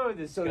 Alright. It's so So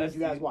disgusting.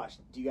 do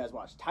you guys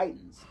watch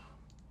Titans?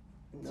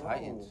 no.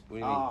 Titans. What do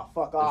you mean? Oh,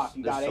 fuck off.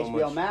 You got there's so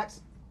HBO much.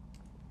 Max?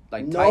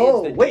 Like No.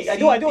 Titans. the Wait, I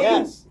do. DC?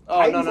 Yes. Oh,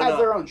 Titans no, has no.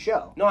 their own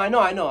show. No, I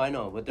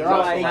know. But there's They're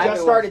No, on- I they haven't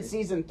just started watched it.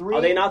 season 3.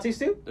 Are they Nazis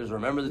too? there's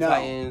Remember the No.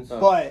 Titans. Oh.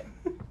 But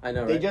I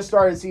know. they Right? just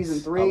started season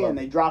 3 I love and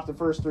they dropped the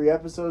first 3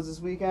 episodes this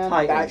weekend.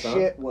 Titans, that huh?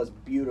 shit was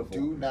beautiful.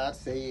 Do not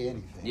say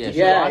anything. Yeah, Did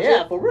you Yeah, watch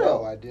yeah, it? for real.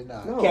 No, I did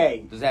not. No.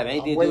 Okay. Does it have I'm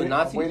anything to do waiting, with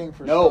Nazis? I'm waiting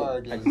for No.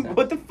 Stargate.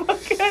 What the fuck?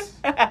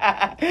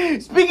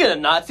 Speaking of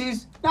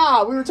Nazis,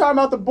 Nah, we were talking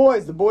about The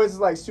Boys. The Boys is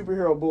like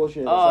superhero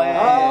bullshit. oh So- yeah,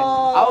 yeah.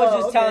 I was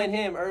just okay. telling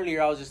him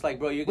earlier. I was just like,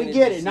 bro, you're We gonna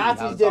get just it. see how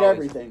Nazis it's did always-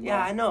 everything, Yeah,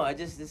 bro. I know.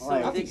 It's so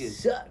Like, ridiculous.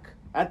 Nazis suck.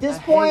 At this I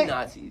hate point,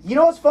 Nazis. you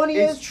know what's funny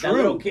It's is true.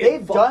 Little kid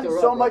they've fucked done her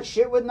so up, much bro.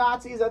 shit with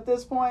Nazis at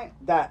this point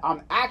that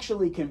I'm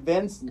actually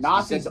convinced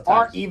Nazis desensitized.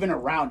 aren't even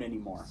around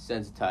anymore.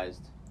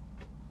 Sensitized.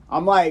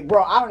 I'm like,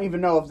 bro, I don't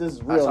even know if this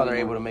is real. That's how they're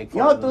anymore. able to make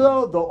You know fun what of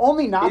though? The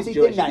only Nazi He's Jewish,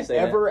 thing you can that say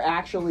that. ever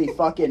actually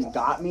fucking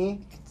got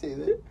me, Say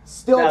that?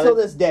 still Valid. till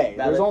this day,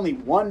 Valid. there's only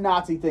one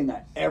Nazi thing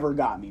that ever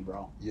got me,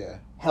 bro. Yeah.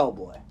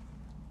 Hellboy.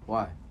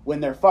 Why? When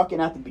they're fucking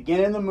at the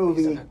beginning of the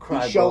movie, He's gonna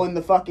cry, he's showing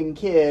the fucking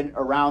kid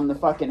around the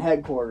fucking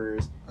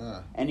headquarters,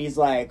 and he's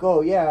like,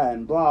 "Oh yeah,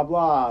 and blah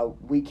blah,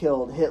 we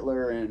killed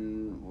Hitler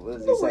in what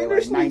does he No, say,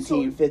 there's like no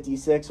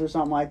 1956 or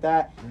something like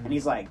that?" And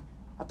he's like,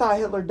 "I thought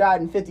Hitler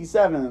died in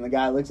 57." And the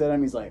guy looks at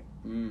him, he's like,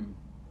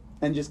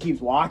 and just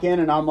keeps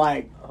walking. And I'm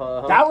like,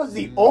 that was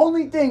the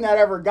only thing that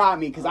ever got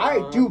me because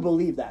I do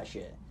believe that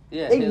shit.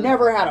 Yeah, They Hitler-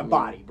 never had a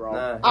body, bro.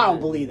 Nah, I don't Hitler-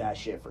 believe that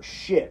shit for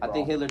shit, I bro.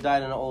 think Hitler died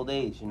in an old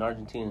age in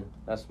Argentina.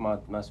 That's my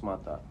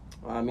thought.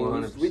 I mean, we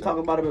 100%. talked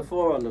about it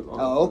before on the.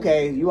 Oh,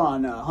 okay. You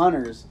on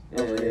Hunters?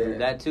 Yeah, yeah.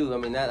 That too. I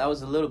mean, that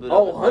was a little bit.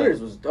 Oh, of it, Hunters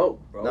but- was dope,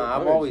 bro. Nah,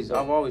 Hunters was dope.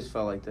 I've always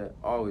felt like that.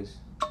 Always.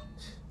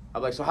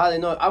 I'm like, so how they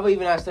know? I've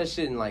even asked that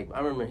shit in like I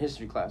remember in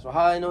history class. Well,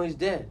 how they know he's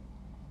dead?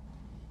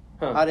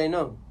 Huh. How they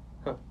know?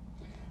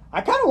 I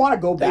kind of want to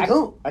go They back.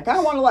 don't. I kind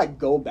of want to like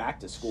go back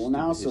to school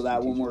now, so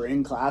that when we're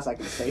in class, I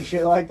can say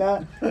shit like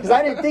that. Because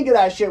I didn't think of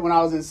that shit when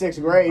I was in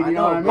 6th grade. You I know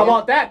know. what I mean? How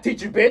about that,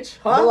 teacher bitch?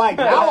 Huh? But like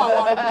now, I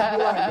want to just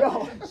be like,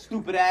 yo,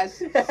 Stupid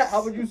ass.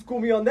 How would you school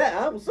me on that?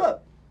 Huh? What's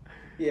up?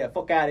 Yeah,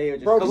 fuck out of here.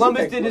 Just Bro,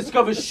 Columbus didn't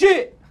discover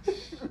shit.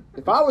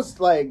 if I was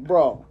like,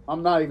 bro,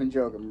 I'm not even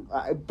joking.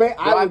 I Bro,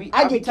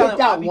 get kicked out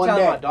I be one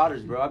telling my day.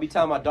 daughters, bro. I be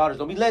telling my daughters,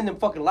 don't be letting them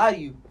fucking lie to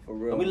you. For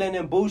real. Don't be letting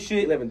them You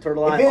bullshit. live in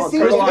Turtle If Island. it on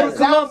seems Turtle to Island.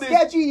 sound Columbus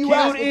sketchy, you killed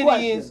ask the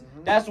Indians.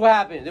 question. That's what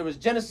happened. There was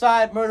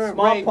genocide, murder, and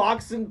rape.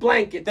 Smallpox and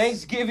blankets.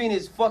 Thanksgiving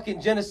is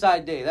fucking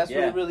genocide day. That's what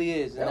Yeah. it really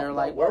is. And Yeah, they're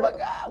like, word oh my up.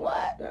 God,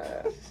 what?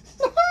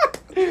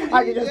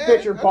 I can just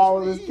picture Paul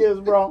with his kids,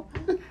 bro.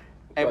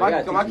 Hey, Bro, you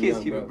my gotta teach kids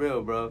them keep young, it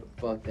real, bro.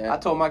 Fuck that. I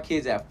told my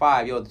kids at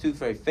 5, yo, the tooth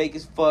fairy fake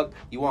as fuck.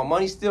 You want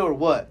money still or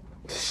what?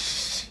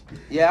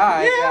 Yeah, all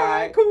right, Yeah, all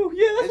right. cool.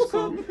 Yeah, that's It's what's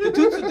cool.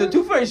 up. The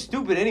tooth fairy's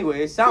stupid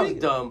anyway. It sounds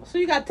dumb. So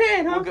you got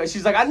 10, huh? Okay,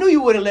 she's like, I knew you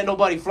wouldn't let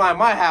nobody fly in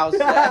my house.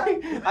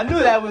 I knew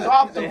that was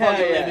off the Hell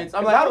fucking yeah. limits.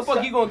 I'm 'Cause like, I how the was fuck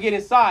try- you gonna get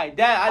inside?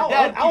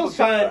 Dad, I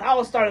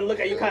was starting to look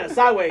at you kind of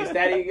sideways,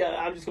 Daddy.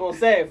 I'm just gonna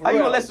say it. For How you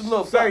real. gonna let some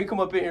little fairy come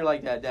up in here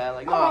like that, Dad?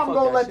 Like, How nah, I'm fuck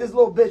gonna that let shit. this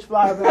little bitch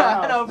fly up in the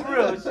I know, house? for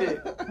real shit.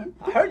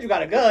 I heard you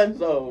got a gun,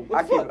 so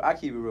what the fuck? I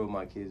keep it real with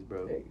my kids,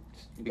 bro. Hey,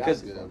 you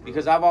Because got to.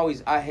 because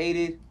I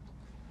hated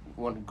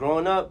when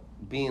growing up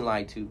being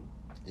lied to.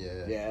 Yeah.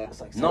 Yeah.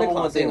 It's like Santa Number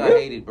one Claus thing ain't I real.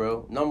 hated,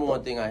 bro. Number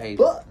one thing I hated.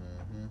 But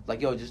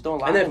Like, yo, just don't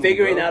lie. And then to me,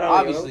 figuring bro. that out,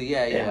 Obviously,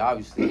 yo. yeah, Yeah.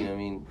 obviously. You know what I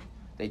mean?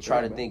 They try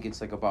Yeah, to bro. think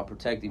it's like about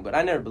protecting, but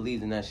I never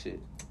believed in that shit.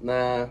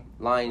 nah,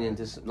 Lying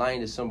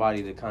to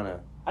somebody to kind of.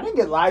 I didn't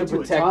get lied To to a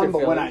protect ton, their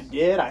but when I feelings.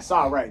 did, I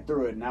saw right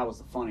through it, and that was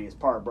the funniest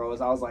part, bro.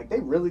 Is I was like, they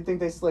really think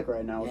they slick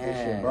right now with this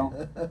Yeah. shit, bro.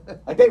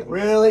 Like they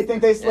really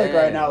think they slick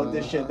Yeah. right now with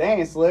this shit. They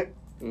ain't slick.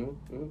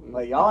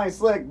 Like y'all ain't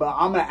slick, but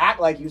I'm gonna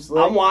act like you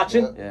slick. I'm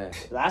watching. Yeah. Yeah,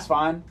 That's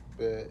fine.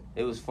 But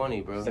it was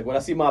funny, bro. It's like when I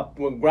see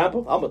when Grandpa,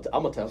 I'm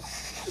gonna tell.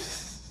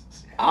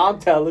 I'm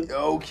telling.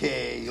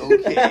 Okay,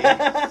 Okay.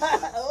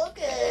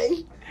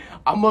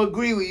 I'm gonna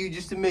agree with you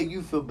just to make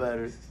you feel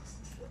better.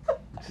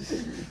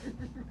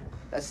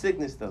 That's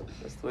sickness, though.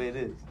 That's the way it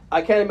is.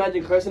 I can't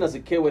imagine cursing as a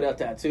kid without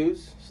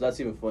tattoos, so that's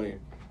even funnier.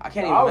 I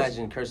can't even I was-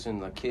 imagine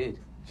cursing a kid.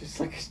 Just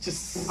like it's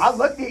just. I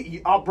looked at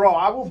you, bro.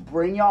 I will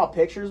bring y'all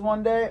pictures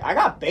one day. I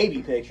got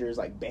baby pictures,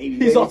 like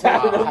baby. He's all baby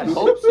tatted pictures. up. I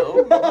hope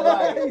so.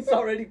 He's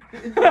already.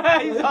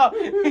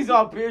 he's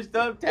all pierced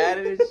up,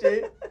 tatted and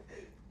shit.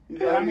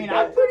 But I mean,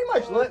 I pretty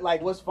much look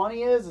like. What's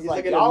funny is He's like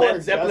like in a y'all are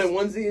Led Zeppelin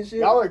just, onesie and shit.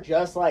 y'all are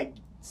just like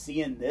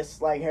seeing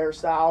this like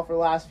hairstyle for the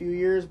last few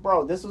years,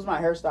 bro. This was my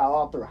hairstyle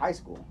all through high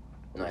school.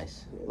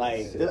 Nice.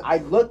 Like I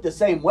looked the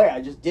same way.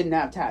 I just didn't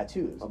have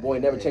tattoos. My boy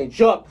never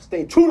changed up.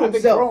 Stayed true to I've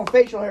been himself. growing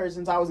facial hair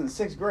since I was in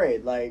 6th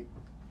grade. Like,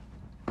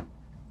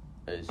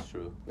 That is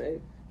true. Hey,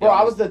 bro, Yeah,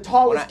 I was the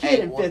tallest when I- kid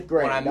hey, in when- 5th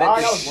grade. when I dog. met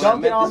I this- was when I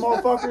dunking met on this-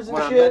 motherfuckers and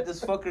When I shit. met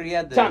this fucker, he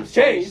had the times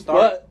Tony changed, Stark-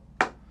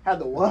 but Had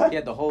the what? He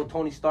had the whole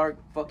Tony Stark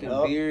fucking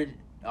Yup. beard.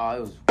 Oh,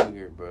 it was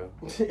weird, bro.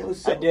 it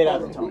was I did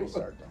have the Tony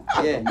Stark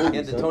though. Yeah, he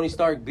had the Tony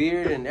Stark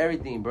beard and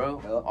everything,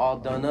 bro. Yup. All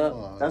done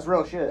up. That's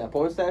real shit. That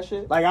porn star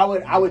shit. Like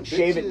I would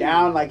shave it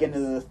down like into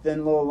the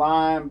thin little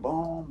line.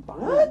 Boom,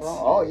 boom, What? bro.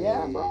 Oh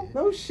yeah, bro.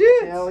 No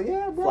shit. Hell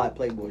yeah, bro. Fly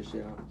Playboy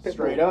shit. Huh?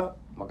 Straight up.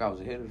 My guy was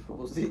a hitter.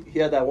 fool. He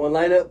had that one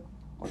lineup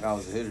My guy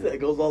was a hitter.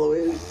 that goes all the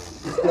way.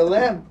 Still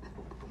in.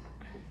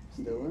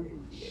 Still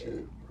in.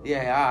 Shit.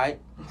 Yeah, all right.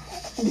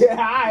 Yeah,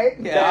 alright.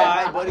 Yeah,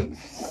 all right, buddy.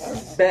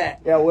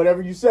 Bat. Yeah,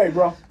 whatever you say,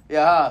 bro.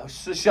 Yeah,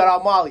 shout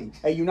out Molly.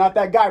 Hey, you not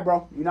that guy,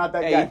 bro. You not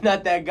that Hey, guy. you're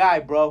not that guy,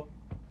 bro.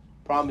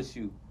 Promise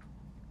you.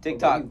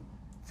 TikTok.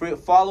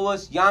 Follow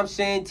us,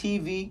 Yamshan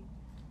TV.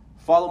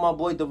 Follow my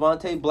boy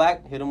Devontae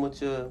Black. Hit him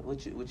with your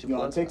You on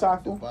plug.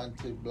 TikTok, fool?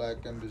 Devontae Black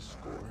 _.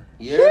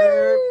 Yeah.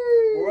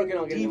 We're working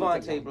on getting him on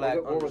Devontae TikTok. Black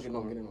We're working underscore.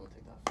 on getting him on TikTok.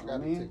 I got a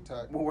mean,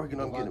 TikTok. we're working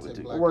on getting it with Devontae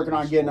TikTok. Black We're working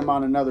on getting him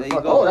on another There you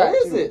fucking go. Oh, that track,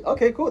 is too. it.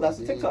 Okay, cool. That's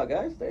the Yeah. TikTok,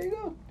 guys. There you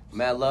go.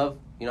 Mad love.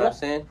 You know what I'm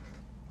saying?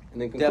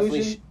 And then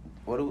Definitely.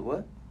 conclusion.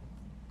 What?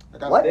 I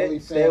got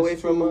What? Stay away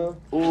from Ooh.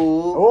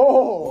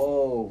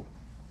 Oh.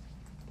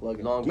 Plug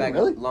it. Long You black,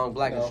 really? long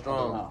black and No.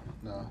 strong.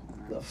 Oh.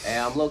 No. Hey,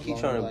 I'm low key Long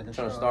trying Black to and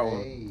start Strong.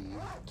 one. Hey.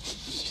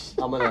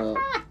 I'm gonna.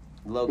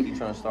 Low key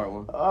trying to start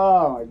one.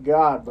 Oh my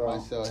god, I bro.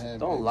 might sell him.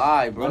 Don't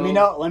lie, bro. Let me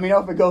know. Let me know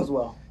if it goes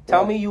well.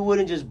 Tell me you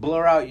wouldn't just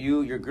blur out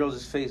your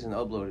girl's face and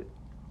upload it.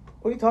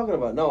 What are you talking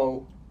about?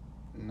 No.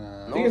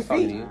 Nah. No Do your one's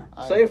talking feet. to you.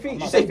 Sell your feet. I'm You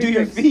not- say do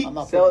your feet. I'm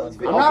not Sell putting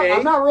it. my- I'm not, Okay.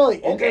 I'm not really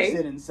Okay.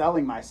 interested in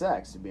selling my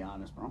sex, to be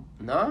honest, bro.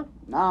 Nah?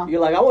 Nah.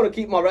 You're like, I want to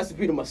keep my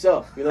recipe to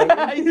myself. You know what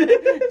I mean?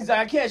 He's like,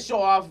 I can't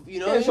show off,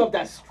 you know. Can't show off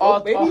that all,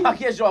 stroke, baby. I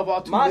can't show off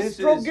all 2 My minutes.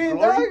 stroke of game, his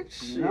glory. dog.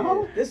 Shit.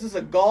 No. This is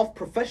a golf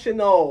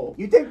professional.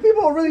 You think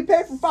people will really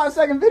pay for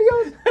 5-second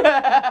videos?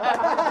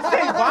 This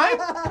ain't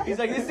Vine. He's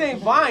like, this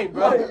ain't Vine,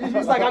 bro.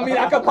 He's like, I mean,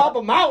 I could pop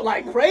them out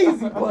like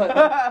crazy, but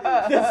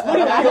that's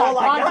literally all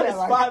I got is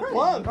 5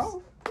 plugs.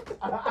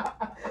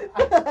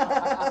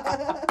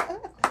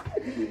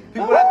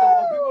 People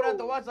would have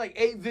to watch like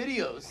 8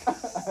 videos.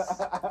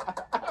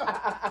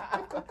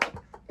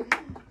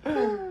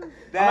 I'm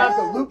gonna have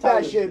to loop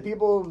that shit.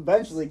 People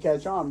eventually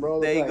catch on, bro.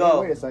 There They're you like,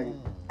 go. Hey, wait a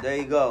second. There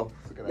you go.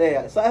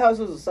 Yeah, side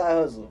hustle's a side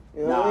hustle.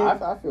 You know what I mean?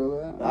 Nah, I feel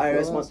that. The I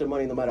feel IRS that. wants their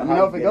money no matter Let how me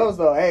know you if it get goes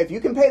though. Hey, if you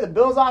can pay the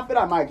bills off it,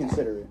 I might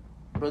consider it.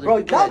 Brother, Bro,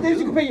 people that nowadays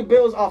do. you can pay your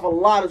bills off a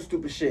lot of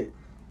stupid shit.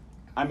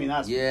 I mean,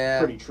 that's Yeah.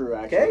 pretty true,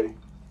 actually. Okay.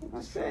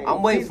 That's true.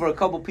 I'm waiting for a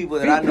couple people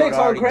that Feed I know pics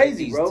to are already crazy,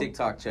 get these bro.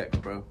 TikTok checks,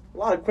 bro. A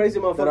lot of crazy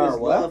That are motherfuckers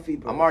what? love feed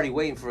pics. I'm already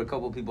waiting for a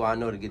couple people I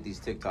know to get these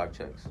TikTok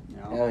checks. You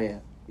know? Hell yeah.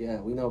 Yeah,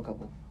 we know a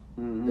couple.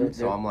 Mhm.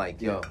 So I'm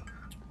like, yo,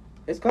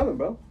 It's coming,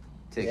 bro.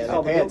 Yeah,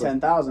 TikTok. they pay at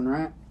 10,000,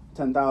 right?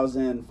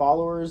 10,000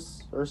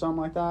 followers or something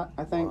like that,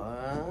 I think. What?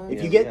 If Yeah,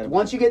 you we get gotta-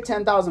 once you get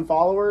 10,000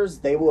 followers,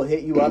 they will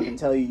hit you up and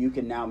tell you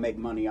can now make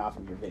money off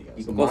of your videos.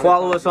 You can Go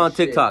follow us on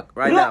Shit. TikTok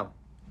right now.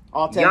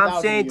 All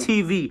 10,000. Yamshan of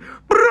you. TV.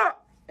 Bruh.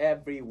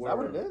 Every Is word. that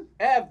what it is?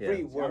 Every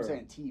Yeah. word. I'm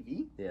saying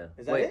TV. Yeah.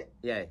 Is that Wait,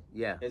 it?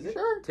 Yeah. Is it?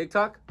 Sure.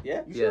 TikTok?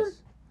 Yeah. You sure?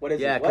 Yes. What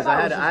is Yeah, it? because What?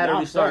 I had was to just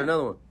restart Yamshan.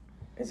 another one.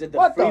 Is it the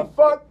What free? the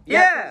fuck?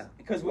 Yeah.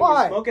 Because we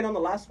Why? were smoking on the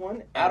last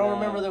one. I don't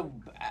and, remember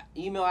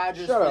the email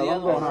address Shut for up, the I'm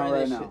other going one. on or right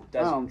that now. shit.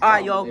 That's- I don't- All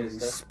right, yo. It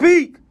is,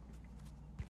 Speak.